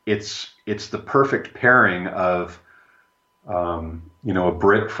 it's the perfect pairing of, a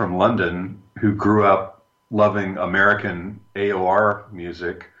Brit from London who grew up loving American AOR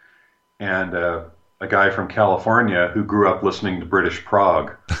music and a guy from California who grew up listening to British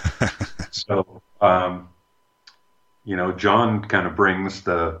prog. So, John kind of brings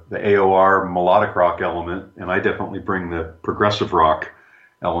the AOR melodic rock element, and I definitely bring the progressive rock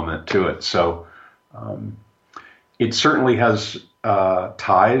element to it. So it certainly has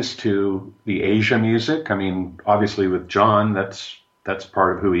ties to the Asia music. I mean, obviously with John, that's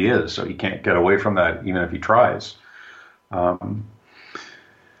part of who he is, so he can't get away from that even if he tries.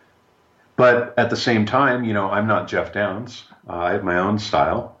 But at the same time, I'm not Jeff Downes. I have my own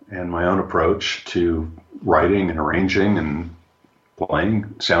style and my own approach to writing and arranging and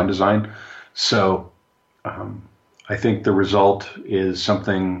playing, sound design. So I think the result is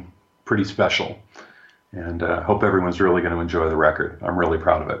something pretty special. And I hope everyone's really going to enjoy the record. I'm really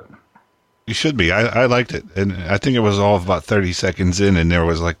proud of it. You should be. I liked it. And I think it was all of about 30 seconds in, and there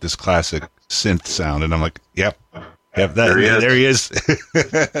was like this classic synth sound. And I'm like, yep, there he is.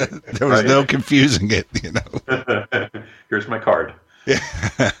 There was no confusing it, Here's my card.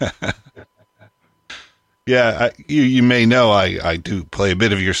 Yeah, you may know I do play a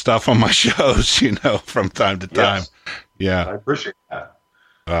bit of your stuff on my shows, from time to time. Yes. Yeah. I appreciate that.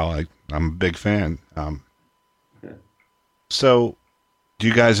 Well, I'm a big fan. So do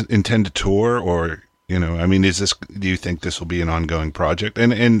you guys intend to tour or, do you think this will be an ongoing project?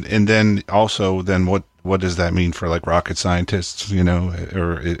 And then also what does that mean for like rocket scientists,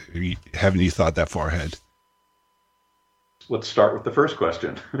 or haven't you thought that far ahead? Let's start with the first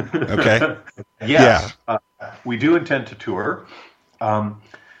question. Okay. Yes, yeah. We do intend to tour.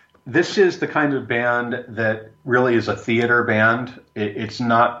 This is the kind of band that really is a theater band. It's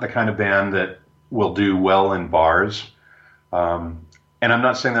not the kind of band that will do well in bars. And I'm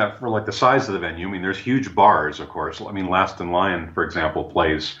not saying that for like the size of the venue. I mean, there's huge bars, of course. I mean, Last in Line, for example,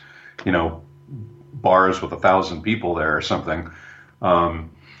 plays, bars with 1,000 people there or something.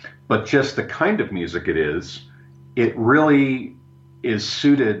 But just the kind of music it really is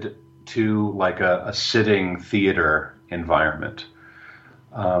suited to like a sitting theater environment.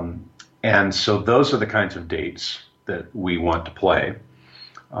 And so those are the kinds of dates that we want to play,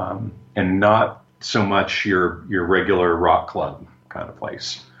 and not so much your regular rock club kind of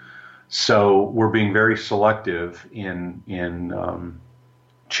place. So we're being very selective in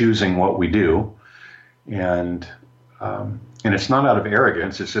choosing what we do, and it's not out of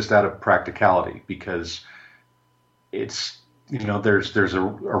arrogance. It's just out of practicality, because it's there's a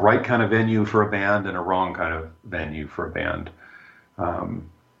right kind of venue for a band and a wrong kind of venue for a band.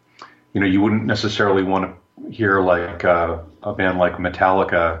 You wouldn't necessarily want to hear like a band like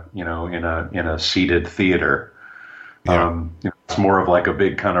Metallica, in a seated theater. Yeah. It's more of like a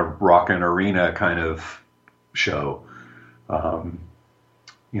big kind of rockin' arena kind of show. And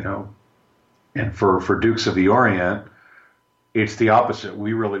for Dukes of the Orient, it's the opposite.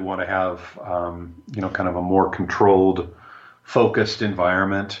 We really want to have, kind of a more controlled, focused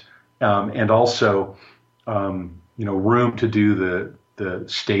environment, and also, room to do the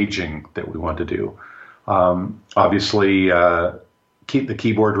staging that we want to do. Obviously, the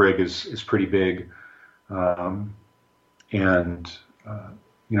keyboard rig is pretty big, and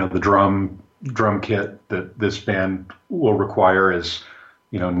the drum kit that this band will require is,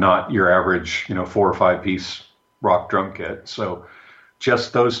 not your average, 4 or 5 piece rock drum kit. So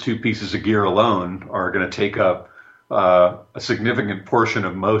just those 2 pieces of gear alone are going to take up a significant portion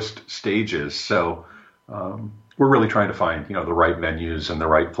of most stages. So we're really trying to find, the right venues and the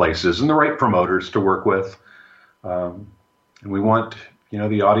right places and the right promoters to work with. And we want,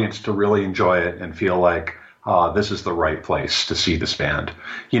 the audience to really enjoy it and feel like this is the right place to see this band.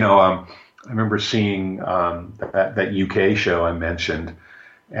 I remember seeing that UK show I mentioned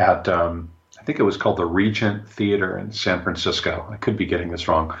at, I think it was called the Regent Theater in San Francisco. I could be getting this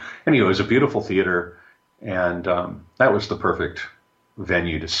wrong. Anyway, it was a beautiful theater, and that was the perfect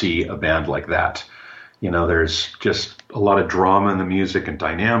venue to see a band like that. There's just a lot of drama in the music and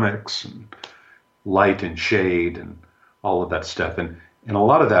dynamics and light and shade and all of that stuff. And a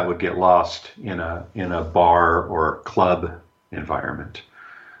lot of that would get lost in a bar or club environment.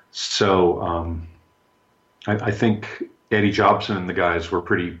 So I think Eddie Jobson and the guys were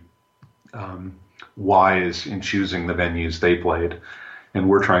pretty wise in choosing the venues they played, and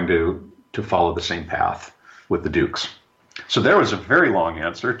we're trying to follow the same path with the Dukes. So there was a very long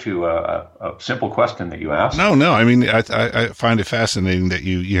answer to a simple question that you asked. No. I mean, I find it fascinating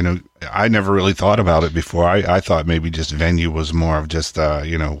that I never really thought about it before. I thought maybe just venue was more of just,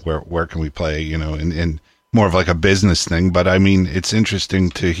 where can we play, and more of like a business thing. But I mean, it's interesting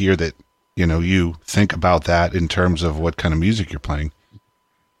to hear that, you think about that in terms of what kind of music you're playing.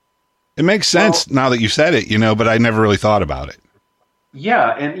 It makes sense now that you said it, but I never really thought about it.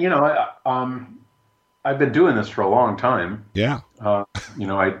 Yeah. And, I've been doing this for a long time. Yeah. I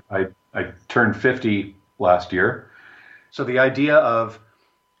turned 50 last year. So the idea of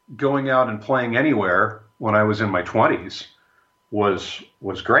going out and playing anywhere when I was in my 20s was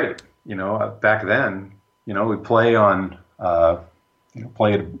great. Back then, we play on,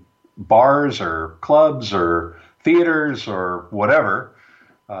 play at bars or clubs or theaters or whatever,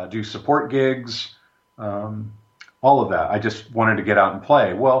 do support gigs, all of that. I just wanted to get out and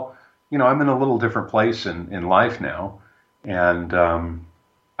play. Well, I'm in a little different place in life now, and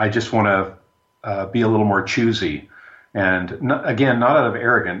I just want to be a little more choosy. And not out of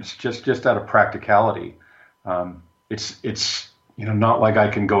arrogance, just out of practicality. It's not like I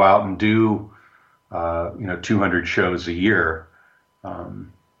can go out and do 200 shows a year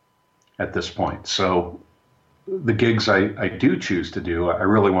at this point. So the gigs I do choose to do, I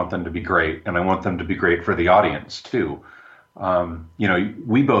really want them to be great, and I want them to be great for the audience too.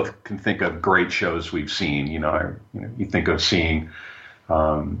 We both can think of great shows we've seen. You think of seeing.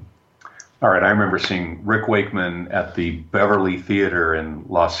 All right, I remember seeing Rick Wakeman at the Beverly Theater in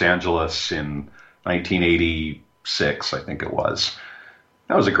Los Angeles in 1986, I think it was.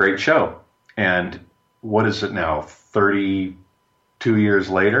 That was a great show. And what is it now? 32 years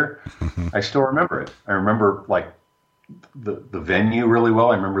later, I still remember it. I remember like the venue really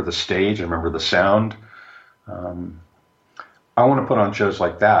well. I remember the stage. I remember the sound. I want to put on shows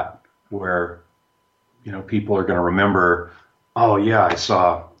like that where, people are going to remember, oh yeah, I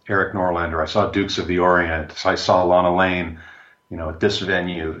saw Erik Norlander, I saw Dukes of the Orient, I saw Lana Lane, at this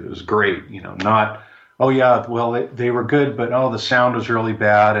venue. It was great, not, oh yeah, well, they were good, but oh, the sound was really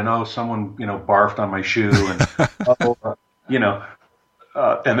bad, and oh, someone, barfed on my shoe, and,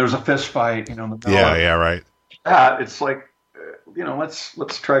 and there was a fist fight, in the middle. Yeah, right. It's like,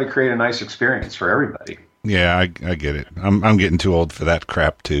 let's try to create a nice experience for everybody. Yeah, I get it. I'm getting too old for that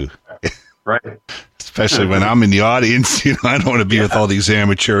crap too. Right. Especially when I'm in the audience, I don't want to be with all these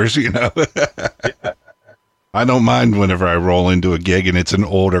amateurs, Yeah. I don't mind whenever I roll into a gig and it's an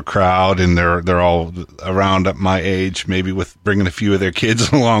older crowd and they're all around at my age, maybe with bringing a few of their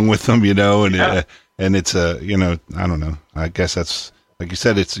kids along with them, and it's I don't know. I guess that's, like you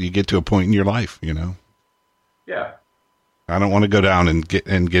said, you get to a point in your life, Yeah. I don't want to go down and get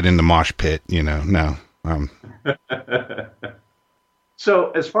in the mosh pit, no.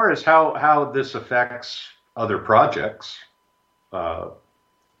 So as far as how this affects other projects,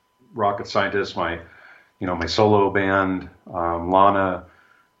 Rocket Scientist, my solo band, Lana,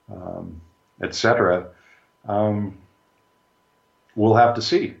 etc. We'll have to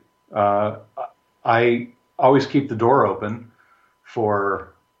see. I always keep the door open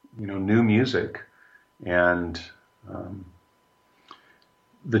for new music, and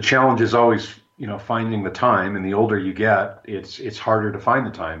the challenge is always finding the time. And the older you get, it's harder to find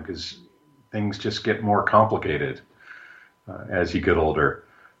the time because things just get more complicated as you get older.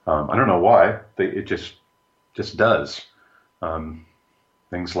 I don't know why. It just does.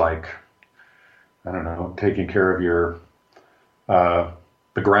 Things like, I don't know, taking care of your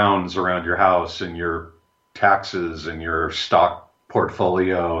the grounds around your house and your taxes and your stock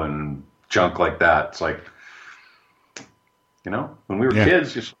portfolio and junk like that. It's like, when we were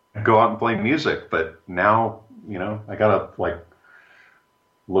kids, just go out and play music. But now, I gotta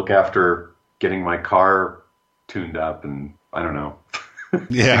look after getting my car tuned up, and I don't know.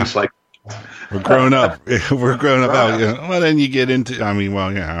 Yeah. Things like we're grown up. We're grown up out. Well, then you get into.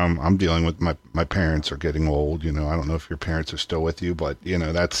 I'm dealing with my parents are getting old. I don't know if your parents are still with you, but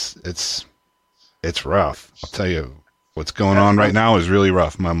it's It's rough. I'll tell you, what's going on right now is really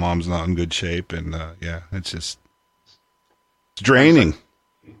rough. My mom's not in good shape, and it's draining.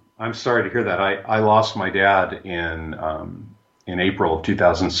 I'm sorry to hear that. I lost my dad in April of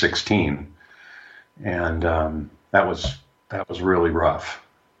 2016, and that was really rough.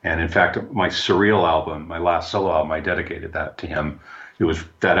 And in fact, my Surreal album, my last solo album, I dedicated that to him.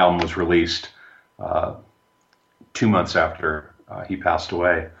 That album was released 2 months after he passed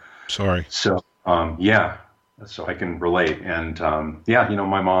away. Sorry. So so I can relate. And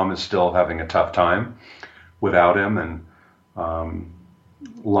my mom is still having a tough time without him, and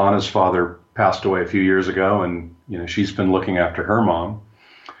Lana's father passed away a few years ago, and she's been looking after her mom.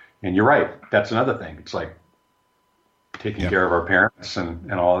 And you're right, that's another thing. It's like taking care of our parents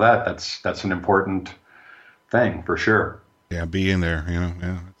and all of that. That's an important thing for sure. Yeah, being there,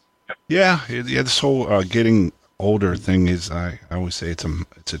 this whole getting older thing is, I always say it's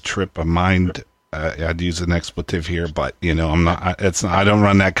a trip of mind. I'd use an expletive here, but I'm not. I don't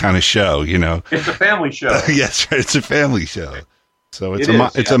run that kind of show. It's a family show. Yes, it's a family show. So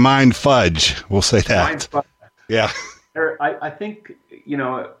it's a mind fudge. We'll say that. Mind fudge. Yeah. I think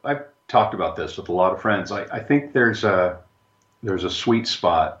I've talked about this with a lot of friends. I think there's a sweet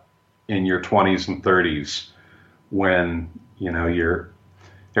spot in your 20s and 30s when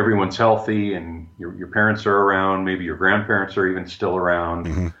everyone's healthy and your parents are around. Maybe your grandparents are even still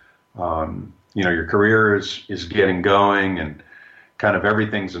around. Mm-hmm. Your career is getting going, and kind of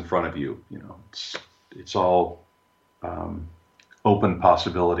everything's in front of you. It's all open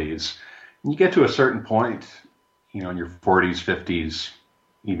possibilities. And you get to a certain point, in your 40s, 50s,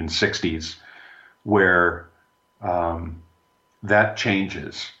 even 60s, where that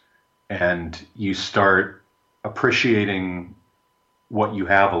changes, and you start appreciating what you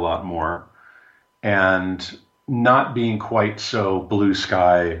have a lot more, and not being quite so blue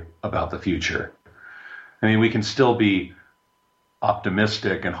sky about the future. I mean, we can still be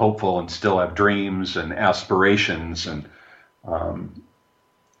optimistic and hopeful and still have dreams and aspirations, and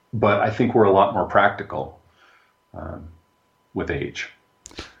but I think we're a lot more practical with age.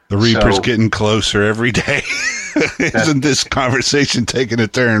 The Reaper's getting closer every day. Isn't this conversation taking a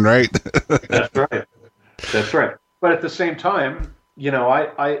turn, right? That's right. That's right. But at the same time,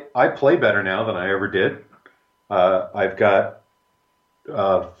 I play better now than I ever did. I've got,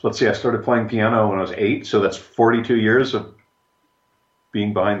 let's see, I started playing piano when I was 8, so that's 42 years of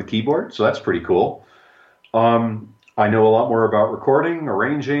being behind the keyboard, so that's pretty cool. I know a lot more about recording,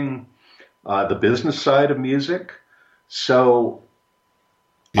 arranging, the business side of music, so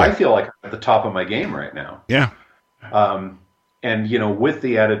I feel like I'm at the top of my game right now. Yeah. And, with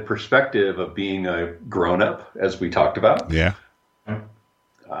the added perspective of being a grown-up, as we talked about. Yeah.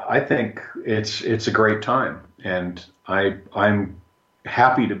 I think it's a great time, and I'm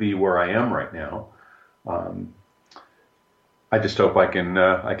happy to be where I am right now. I just hope I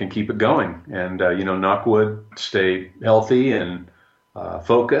can keep it going, and knock wood, stay healthy and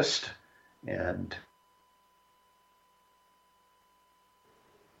focused, and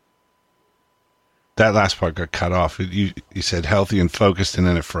that last part got cut off. You said healthy and focused, and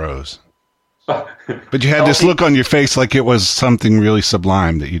then it froze. But you had this look on your face like it was something really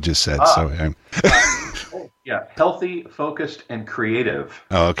sublime that you just said. Healthy, focused, and creative.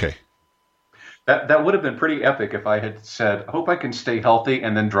 Oh, okay. That would have been pretty epic if I had said, I hope I can stay healthy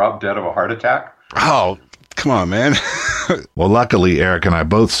and then drop dead of a heart attack. Oh, come on, man. Well, luckily, Erik and I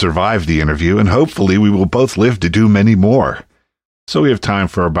both survived the interview, and hopefully we will both live to do many more. So we have time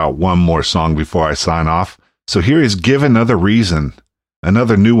for about one more song before I sign off. So here is Give Another Reason,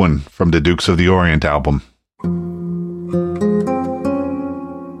 another new one from the Dukes of the Orient album.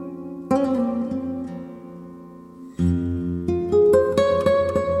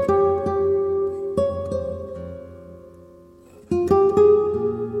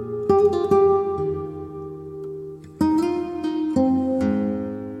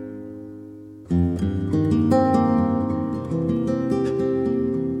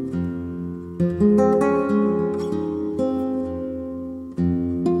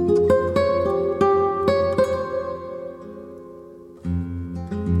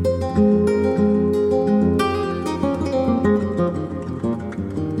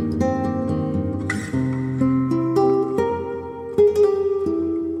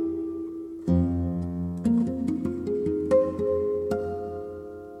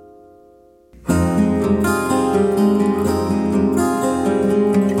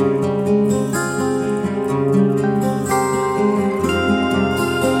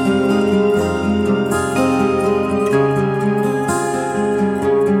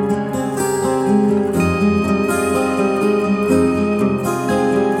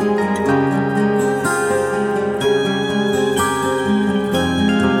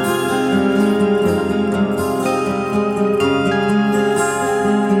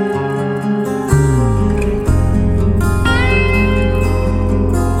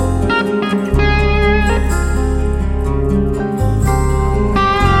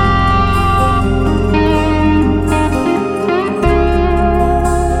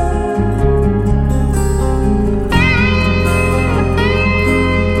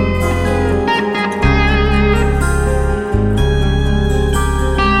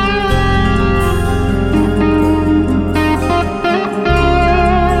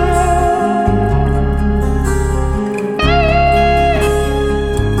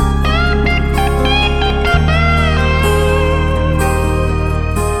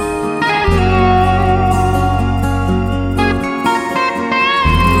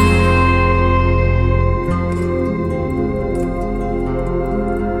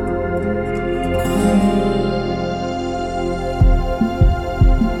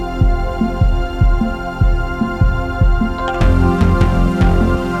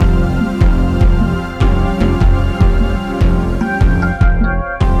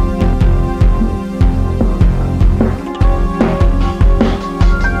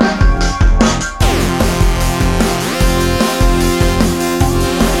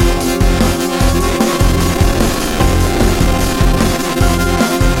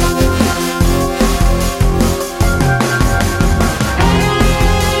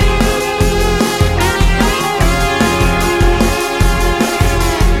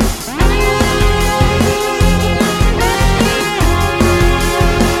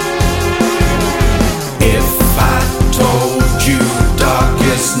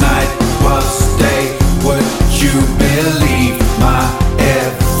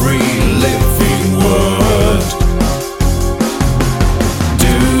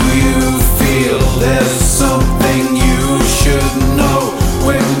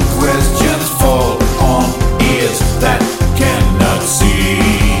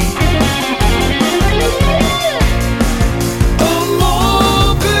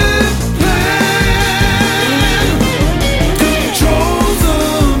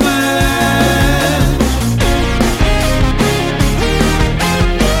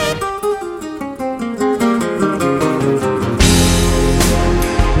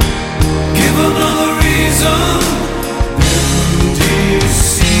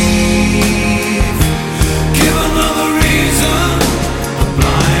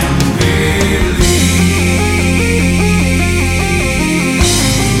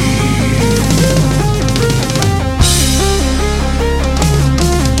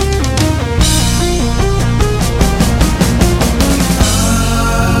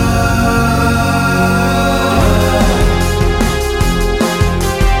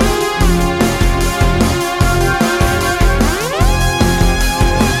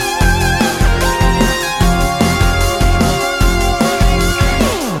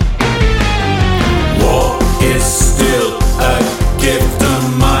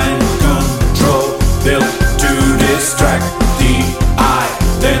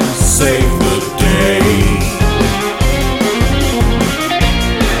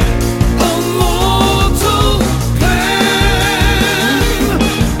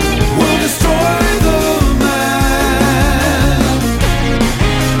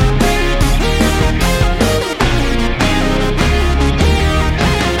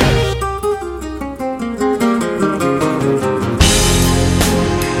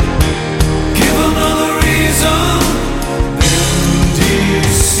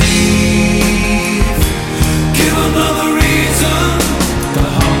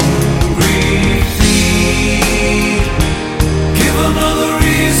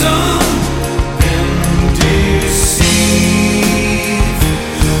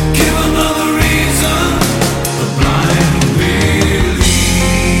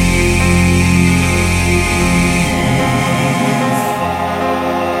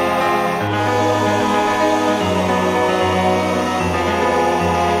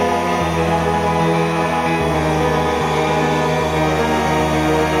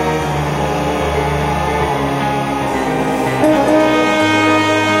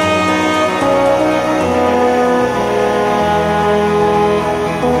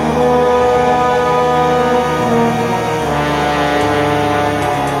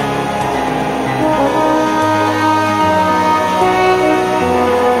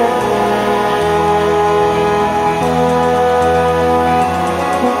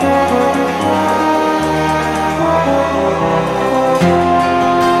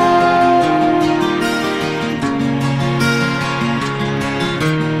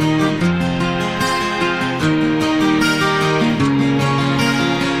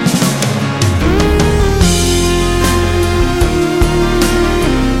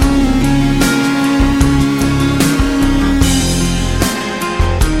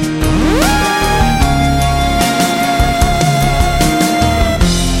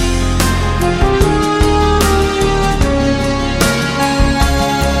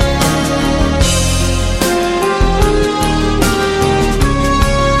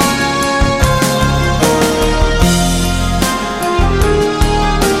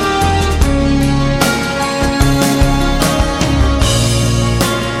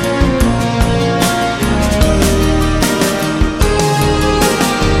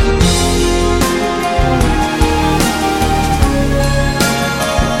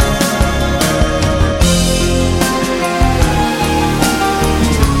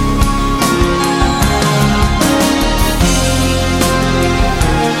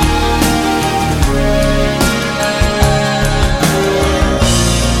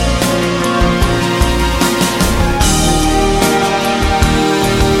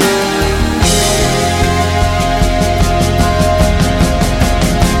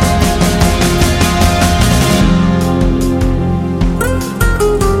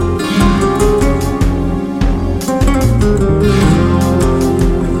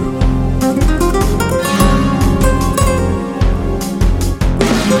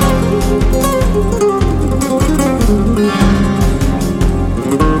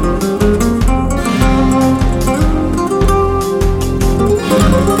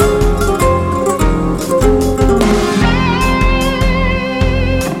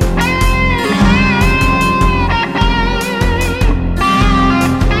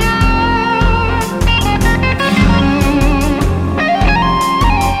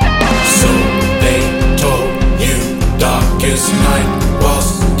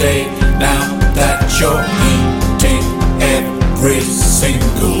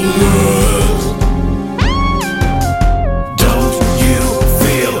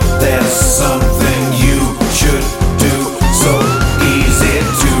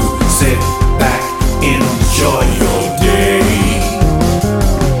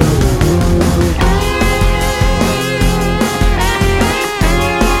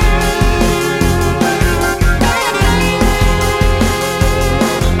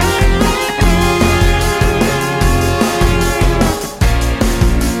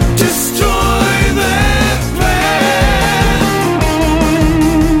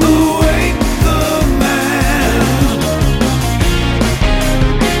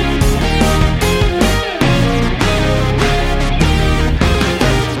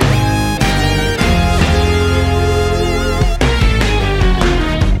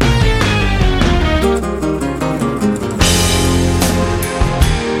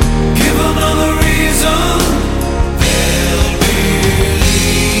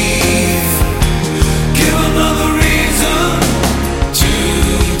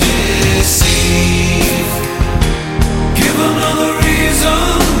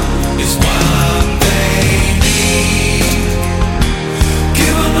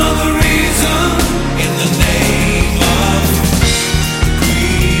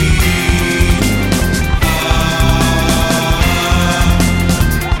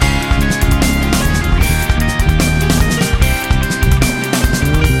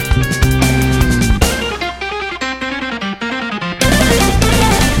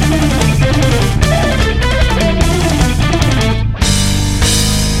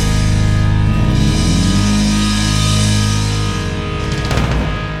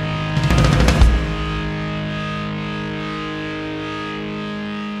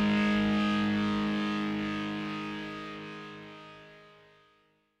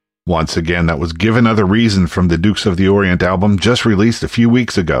 Once again, that was Give Another Reason from the Dukes of the Orient album, just released a few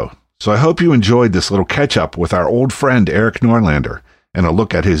weeks ago. So I hope you enjoyed this little catch-up with our old friend Erik Norlander, and a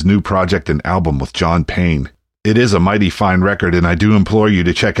look at his new project and album with John Payne. It is a mighty fine record, and I do implore you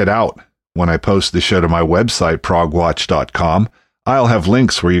to check it out. When I post the show to my website, Prog-Watch.com, I'll have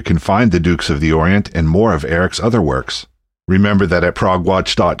links where you can find the Dukes of the Orient and more of Erik's other works. Remember that at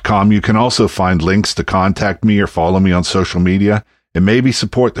Prog-Watch.com you can also find links to contact me or follow me on social media, and maybe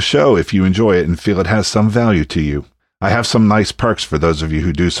support the show if you enjoy it and feel it has some value to you. I have some nice perks for those of you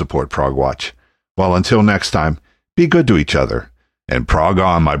who do support Prog-Watch. Well, until next time, be good to each other, and prog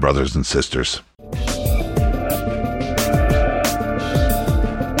on, my brothers and sisters.